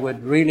 and I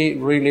would really,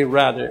 really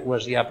rather it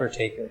was the upper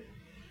taker.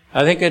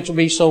 I think it will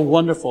be so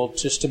wonderful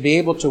just to be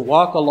able to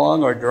walk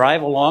along or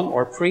drive along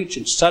or preach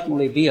and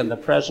suddenly be in the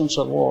presence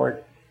of the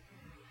Lord.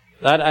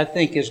 That, I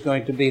think, is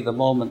going to be the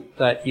moment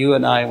that you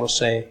and I will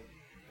say,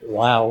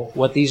 wow,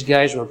 what these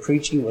guys were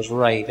preaching was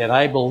right, and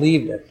I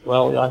believed it.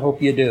 Well, I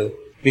hope you do,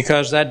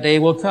 because that day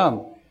will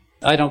come.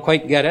 I don't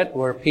quite get it,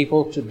 where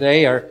people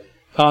today are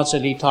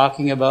constantly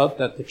talking about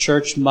that the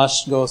church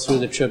must go through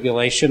the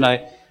tribulation.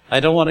 I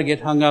don't want to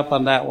get hung up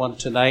on that one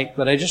tonight,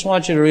 but I just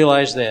want you to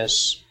realize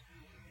this.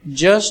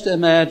 Just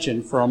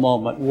imagine for a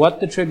moment what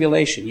the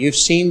tribulation, you've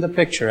seen the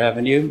picture,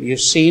 haven't you?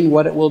 You've seen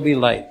what it will be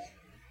like.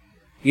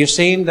 You've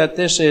seen that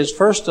this is,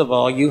 first of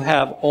all, you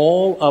have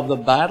all of the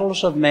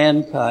battles of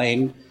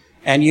mankind,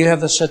 and you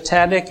have the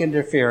satanic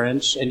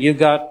interference, and you've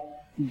got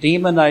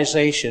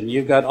demonization.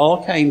 You've got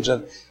all kinds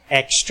of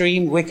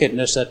extreme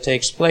wickedness that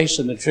takes place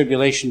in the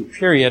tribulation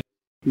period.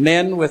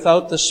 Men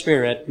without the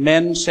Spirit,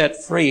 men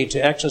set free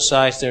to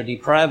exercise their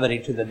depravity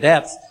to the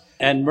depth,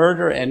 and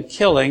murder and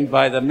killing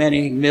by the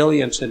many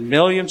millions and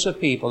millions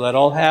of people. That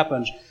all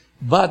happens.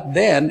 But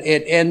then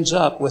it ends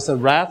up with the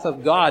wrath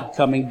of God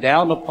coming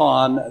down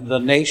upon the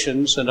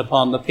nations and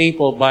upon the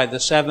people by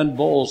the 7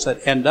 bowls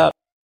that end up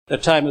the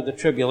time of the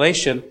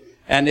tribulation.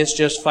 And it's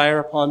just fire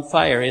upon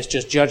fire. It's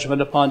just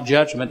judgment upon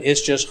judgment.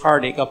 It's just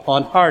heartache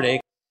upon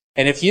heartache.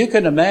 And if you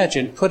can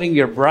imagine putting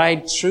your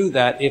bride through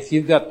that, if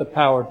you've got the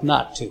power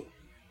not to,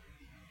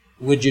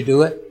 would you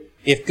do it?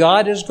 If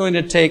God is going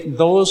to take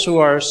those who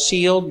are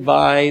sealed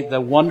by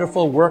the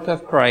wonderful work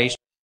of Christ,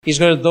 He's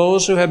going to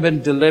those who have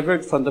been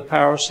delivered from the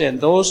power of sin,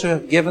 those who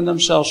have given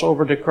themselves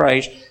over to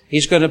Christ,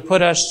 He's going to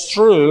put us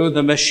through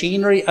the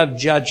machinery of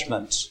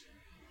judgment.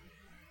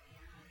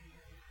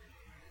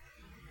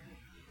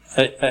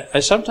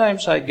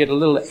 Sometimes I get a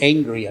little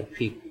angry at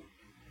people.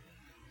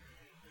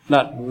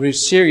 Not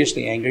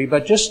seriously angry,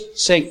 but just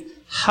saying,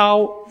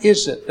 how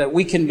is it that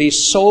we can be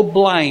so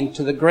blind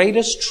to the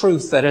greatest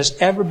truth that has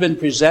ever been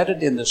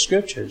presented in the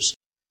Scriptures?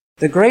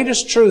 The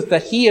greatest truth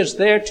that He is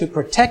there to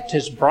protect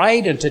His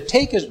bride and to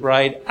take His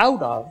bride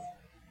out of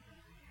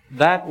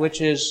that which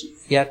is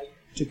yet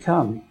to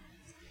come.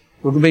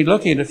 We're going to be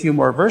looking at a few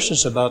more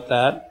verses about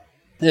that.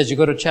 As you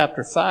go to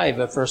chapter 5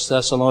 of 1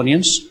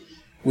 Thessalonians,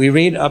 we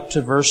read up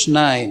to verse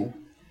 9.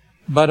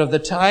 But of the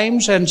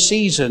times and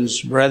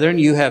seasons, brethren,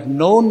 you have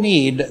no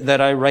need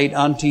that I write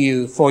unto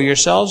you, for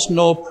yourselves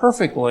know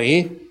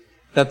perfectly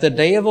that the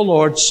day of the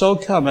Lord so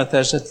cometh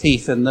as a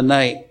thief in the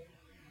night.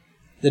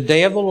 The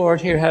day of the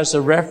Lord here has a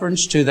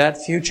reference to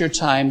that future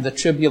time, the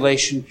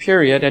tribulation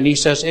period, and he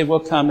says it will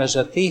come as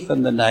a thief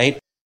in the night.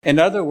 In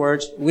other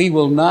words, we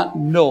will not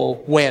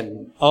know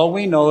when. All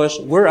we know is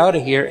we're out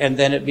of here, and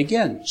then it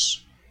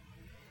begins.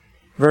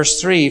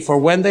 Verse 3, for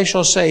when they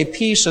shall say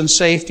peace and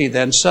safety,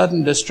 then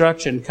sudden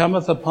destruction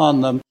cometh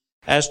upon them,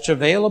 as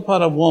travail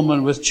upon a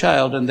woman with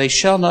child, and they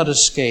shall not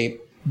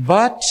escape.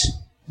 But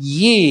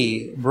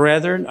ye,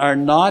 brethren, are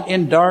not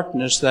in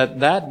darkness, that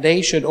that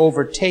day should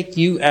overtake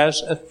you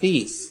as a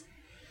thief.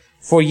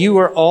 For you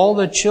are all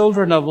the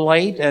children of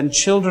light and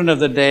children of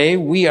the day.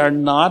 We are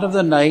not of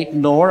the night,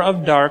 nor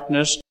of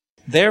darkness.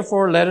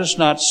 Therefore let us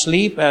not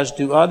sleep as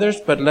do others,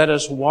 but let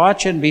us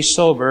watch and be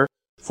sober.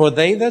 For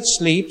they that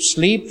sleep,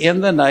 sleep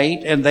in the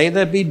night, and they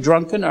that be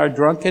drunken are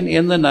drunken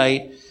in the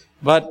night.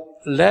 But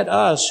let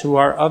us who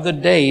are of the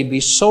day be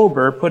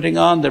sober, putting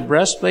on the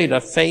breastplate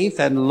of faith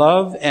and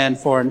love, and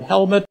for an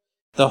helmet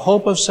the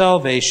hope of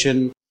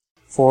salvation.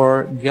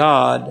 For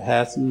God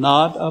hath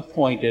not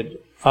appointed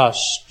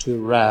us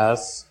to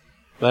wrath,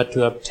 but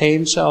to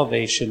obtain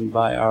salvation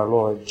by our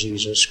Lord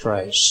Jesus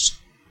Christ.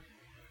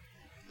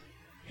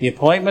 The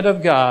appointment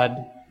of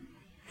God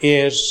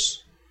is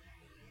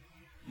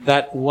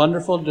that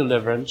wonderful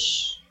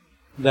deliverance,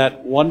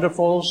 that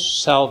wonderful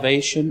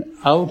salvation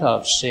out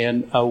of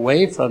sin,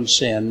 away from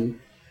sin,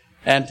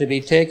 and to be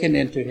taken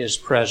into His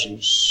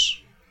presence.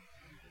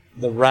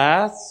 The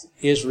wrath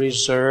is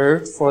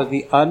reserved for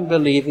the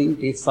unbelieving,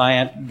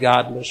 defiant,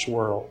 godless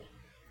world.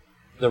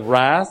 The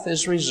wrath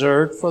is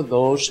reserved for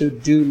those who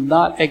do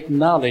not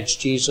acknowledge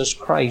Jesus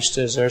Christ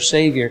as their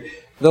Savior,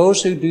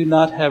 those who do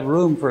not have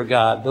room for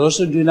God, those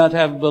who do not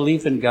have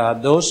belief in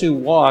God, those who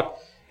walk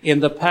in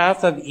the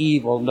path of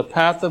evil, in the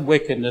path of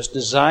wickedness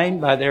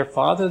designed by their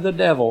father the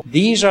devil.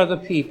 These are the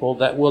people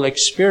that will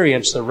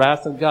experience the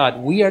wrath of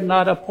God. We are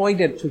not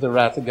appointed to the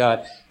wrath of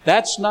God.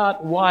 That's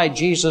not why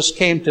Jesus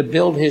came to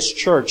build His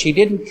church. He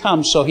didn't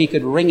come so He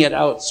could wring it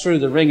out through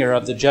the wringer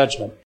of the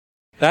judgment.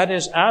 That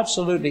is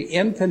absolutely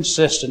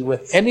inconsistent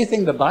with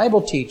anything the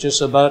Bible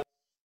teaches about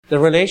the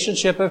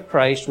relationship of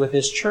Christ with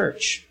His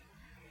church.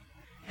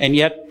 And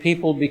yet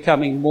people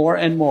becoming more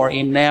and more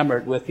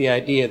enamored with the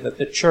idea that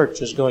the church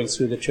is going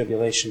through the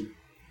tribulation.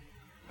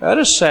 That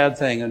is a sad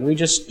thing, and we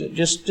just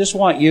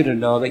want you to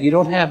know that you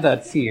don't have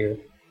that fear.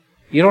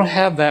 You don't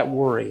have that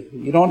worry.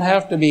 You don't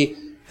have to be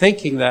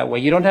thinking that way.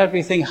 You don't have to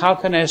be thinking, how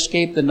can I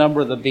escape the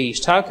number of the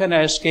beast? How can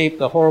I escape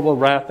the horrible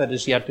wrath that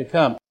is yet to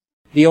come?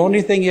 The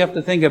only thing you have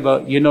to think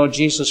about, you know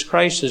Jesus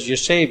Christ is your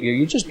Savior.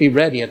 You just be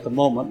ready at the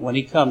moment when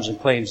He comes and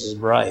claims His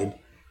bride,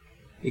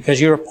 because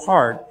you're a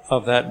part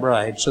of that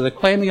bride. So the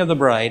claiming of the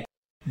bride.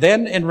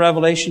 Then in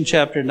Revelation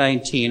chapter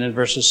 19 and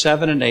verses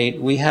 7 and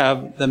 8, we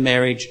have the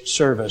marriage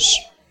service.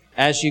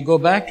 As you go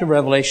back to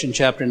Revelation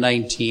chapter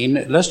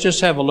 19, let's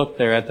just have a look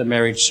there at the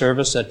marriage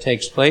service that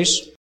takes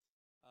place.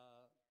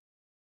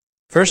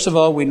 First of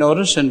all, we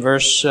notice in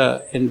verse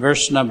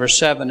number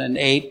 7 and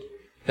 8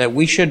 that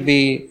we should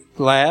be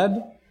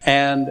glad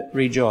and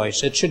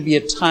rejoice.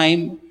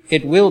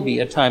 It will be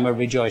a time of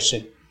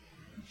rejoicing.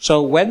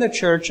 So when the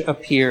church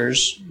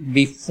appears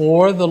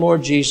before the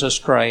Lord Jesus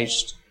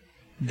Christ,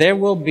 there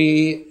will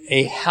be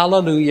a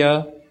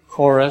hallelujah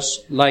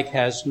chorus like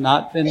has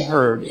not been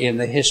heard in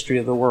the history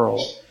of the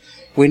world.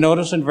 We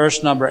notice in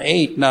verse number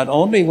 8, not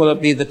only will it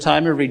be the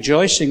time of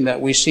rejoicing that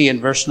we see in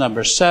verse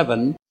number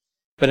 7,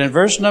 but in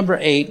verse number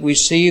 8, we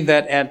see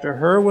that and to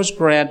her was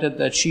granted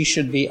that she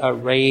should be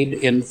arrayed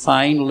in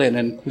fine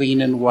linen,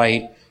 clean and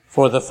white,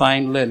 for the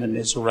fine linen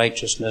is the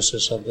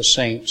righteousnesses of the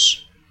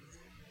saints.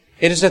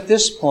 It is at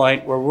this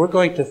point where we're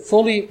going to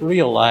fully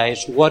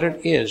realize what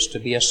it is to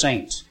be a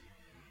saint.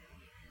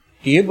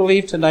 Do you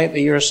believe tonight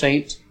that you're a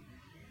saint?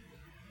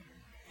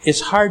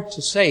 It's hard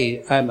to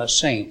say, I'm a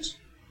saint.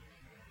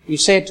 You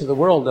say it to the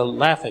world, they'll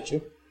laugh at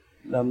you.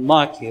 They'll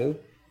mock you.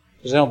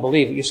 Because they don't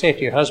believe it. You say it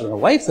to your husband or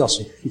wife, they'll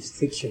say, you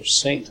think you're a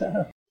saint?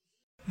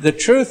 The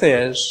truth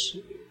is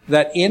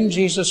that in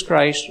Jesus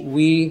Christ,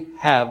 we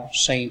have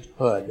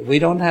sainthood. We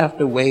don't have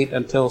to wait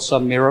until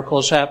some miracle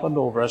has happened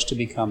over us to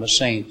become a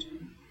saint.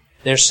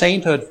 There's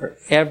sainthood for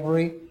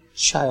every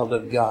child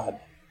of God.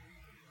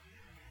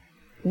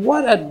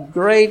 What a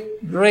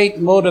great, great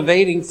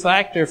motivating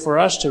factor for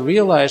us to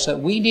realize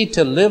that we need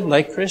to live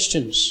like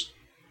Christians,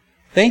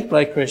 think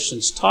like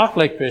Christians, talk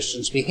like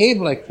Christians, behave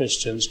like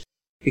Christians,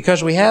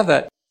 because we have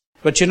that.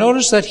 But you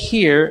notice that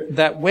here,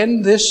 that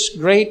when this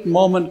great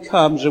moment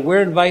comes and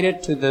we're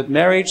invited to the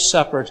marriage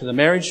supper, to the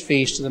marriage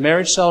feast, to the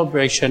marriage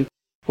celebration,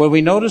 what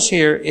we notice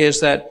here is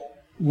that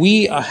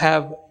we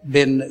have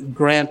been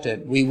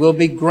granted, we will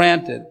be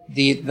granted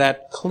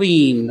that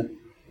clean,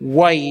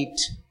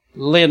 white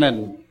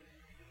linen,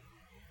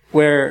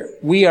 where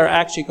we are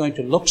actually going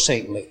to look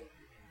saintly.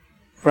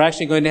 We're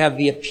actually going to have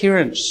the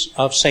appearance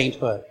of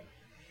sainthood.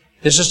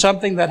 This is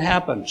something that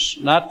happens,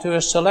 not to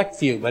a select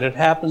few, but it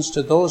happens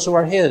to those who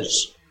are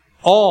His.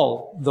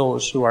 All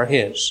those who are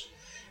His.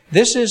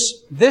 This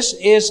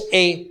is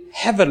a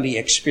heavenly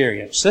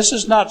experience. This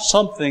is not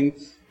something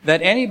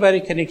that anybody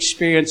can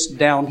experience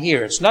down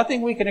here. It's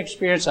nothing we can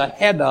experience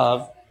ahead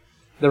of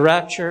the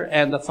rapture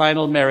and the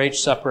final marriage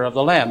supper of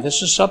the Lamb.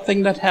 This is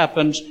something that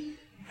happens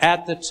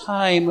at the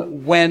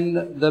time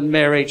when the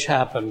marriage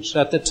happens,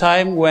 at the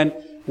time when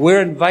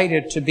we're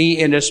invited to be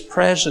in His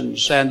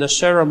presence and the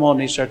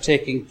ceremonies are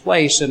taking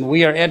place and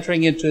we are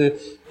entering into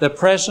the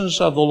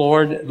presence of the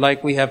Lord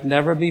like we have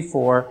never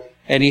before.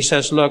 And He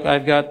says, look,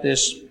 I've got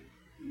this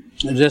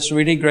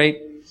really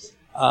great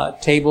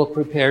table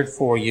prepared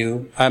for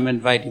you. I'm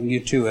inviting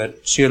you to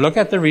it. So you look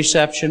at the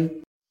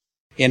reception.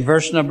 In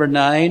verse number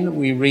 9,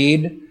 we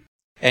read,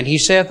 and He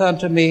saith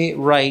unto me,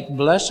 Write,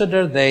 blessed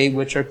are they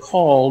which are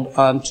called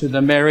unto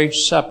the marriage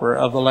supper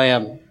of the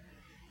Lamb.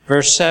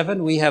 Verse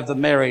 7, we have the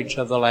marriage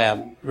of the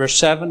Lamb. Verse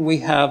 7, we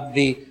have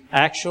the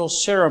actual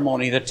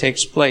ceremony that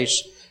takes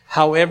place.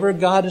 However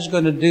God is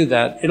going to do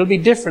that, it'll be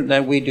different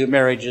than we do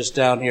marriages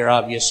down here,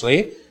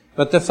 obviously.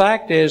 But the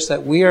fact is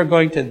that we are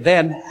going to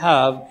then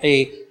have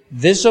a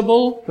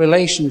visible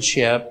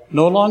relationship,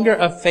 no longer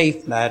a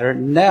faith matter,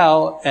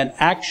 now an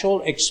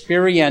actual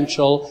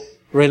experiential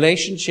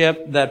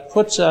relationship that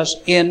puts us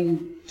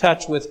in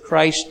touch with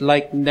Christ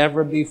like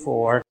never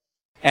before.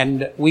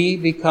 And we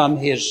become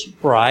His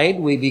bride,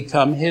 we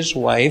become His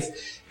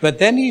wife. But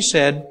then He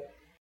said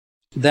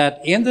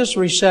that in this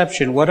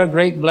reception, what a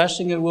great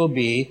blessing it will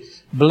be.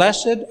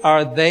 Blessed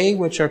are they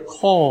which are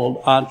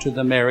called unto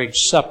the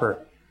marriage supper.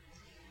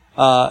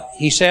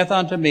 He saith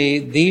unto me,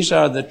 these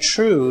are the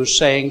true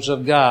sayings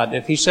of God.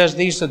 If He says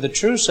these are the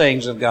true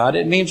sayings of God,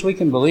 it means we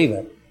can believe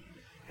it.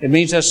 It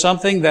means that's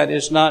something that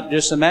is not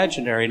just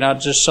imaginary,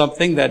 not just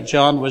something that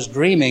John was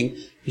dreaming.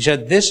 He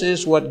said, this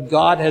is what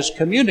God has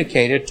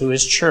communicated to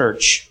His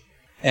church.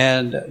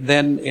 And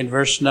then in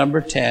verse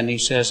number 10, he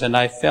says, and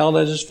I fell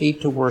at His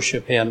feet to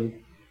worship Him.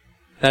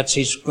 That's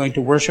He's going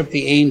to worship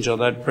the angel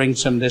that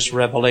brings him this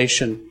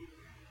revelation.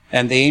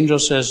 And the angel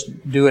says,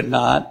 do it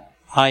not.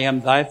 I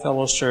am thy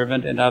fellow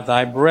servant and of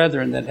thy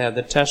brethren that have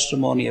the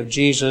testimony of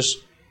Jesus.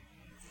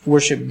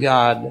 Worship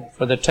God,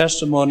 for the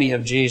testimony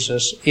of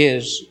Jesus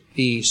is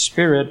the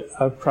spirit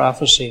of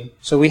prophecy.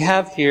 So we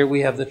have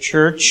the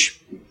church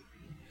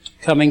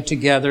coming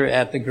together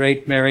at the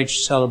great marriage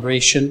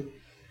celebration.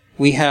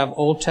 We have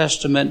Old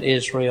Testament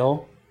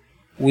Israel.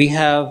 We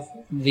have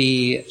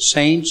the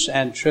saints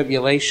and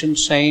tribulation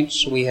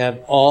saints. We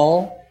have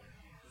all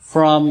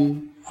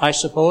from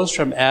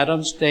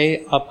Adam's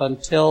day up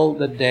until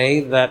the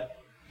day that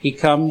He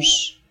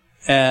comes,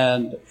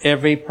 and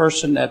every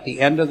person at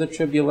the end of the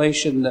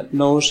tribulation that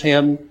knows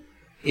Him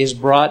is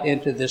brought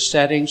into this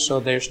setting, so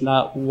there's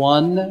not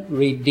one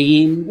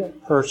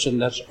redeemed person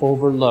that's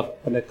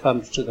overlooked when it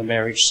comes to the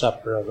marriage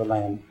supper of the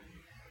Lamb.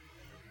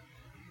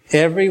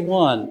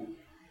 Everyone,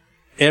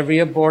 every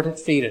aborted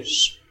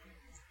fetus,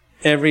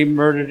 every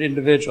murdered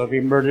individual, every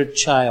murdered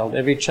child,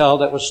 every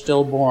child that was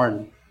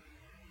stillborn,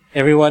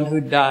 Everyone who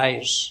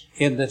dies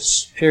in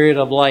this period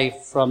of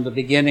life from the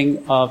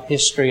beginning of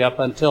history up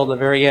until the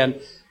very end,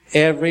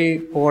 every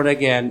born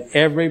again,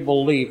 every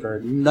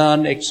believer,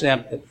 none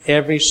exempted,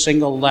 every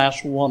single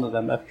last one of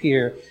them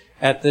appear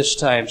at this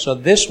time. So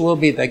this will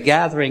be the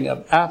gathering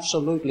of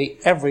absolutely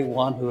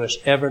everyone who has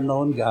ever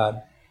known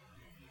God.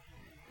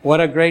 What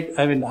a great,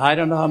 I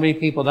don't know how many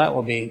people that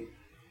will be,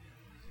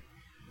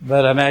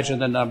 but imagine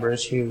the number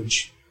is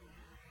huge.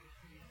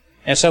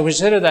 And so we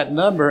consider that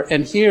number,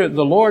 and here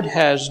the Lord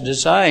has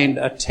designed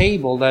a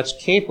table that's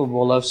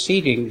capable of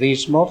seating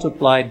these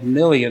multiplied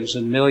millions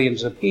and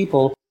millions of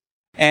people,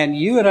 and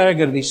you and I are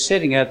going to be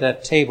sitting at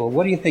that table.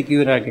 What do you think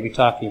you and I are going to be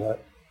talking about?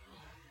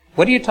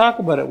 What do you talk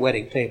about at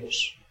wedding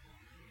tables?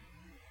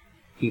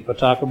 People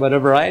talk about a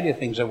variety of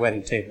things at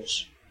wedding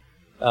tables.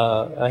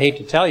 I hate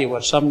to tell you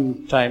what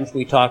sometimes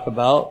we talk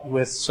about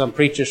with some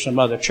preachers from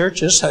other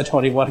churches. I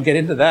don't even want to get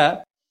into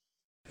that.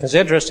 There's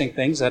interesting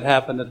things that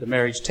happen at the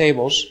marriage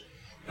tables.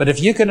 But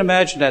if you can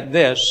imagine at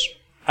this,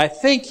 I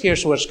think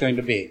here's what it's going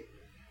to be.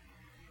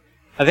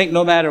 I think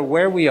no matter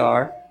where we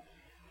are,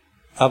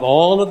 of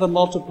all of the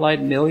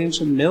multiplied millions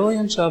and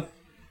millions of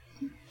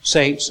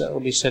saints that will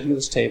be sitting at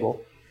this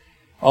table,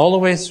 all the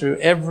way through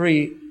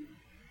every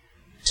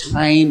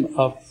time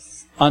of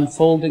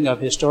unfolding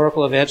of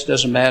historical events,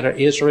 doesn't matter,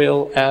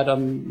 Israel,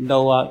 Adam,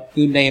 Noah,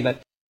 you name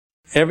it,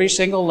 every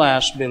single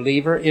last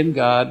believer in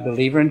God,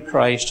 believer in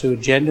Christ, who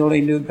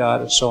genuinely knew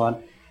God and so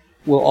on,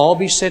 will all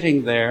be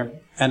sitting there.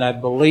 And I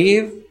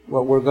believe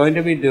what we're going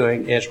to be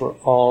doing is we're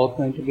all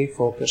going to be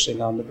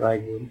focusing on the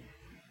bridegroom.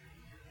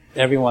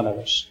 Every one of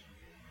us.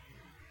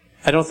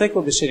 I don't think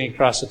we'll be sitting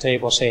across the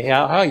table saying,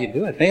 how are you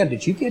doing? Man,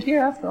 did you get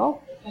here after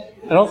all?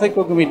 I don't think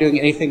we're going to be doing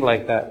anything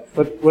like that.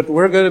 But what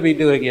we're going to be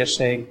doing is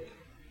saying,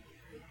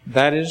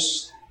 that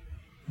is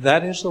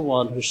the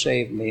one who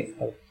saved me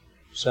at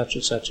such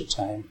and such a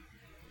time.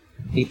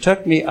 He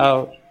took me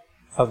out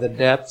of the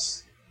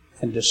depths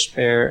and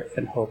despair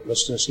and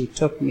hopelessness. He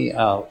took me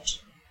out.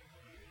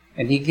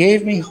 And He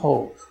gave me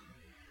hope.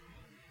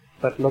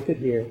 But look at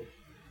here.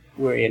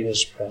 We're in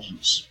His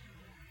presence.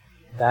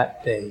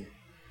 That day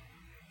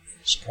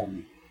is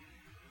coming.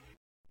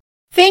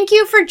 Thank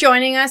you for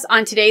joining us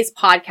on today's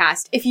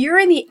podcast. If you're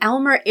in the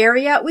Elmer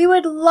area, we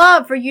would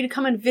love for you to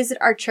come and visit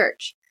our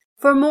church.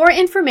 For more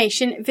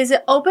information,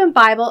 visit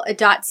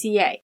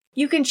openbible.ca.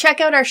 You can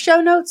check out our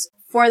show notes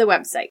for the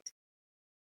website.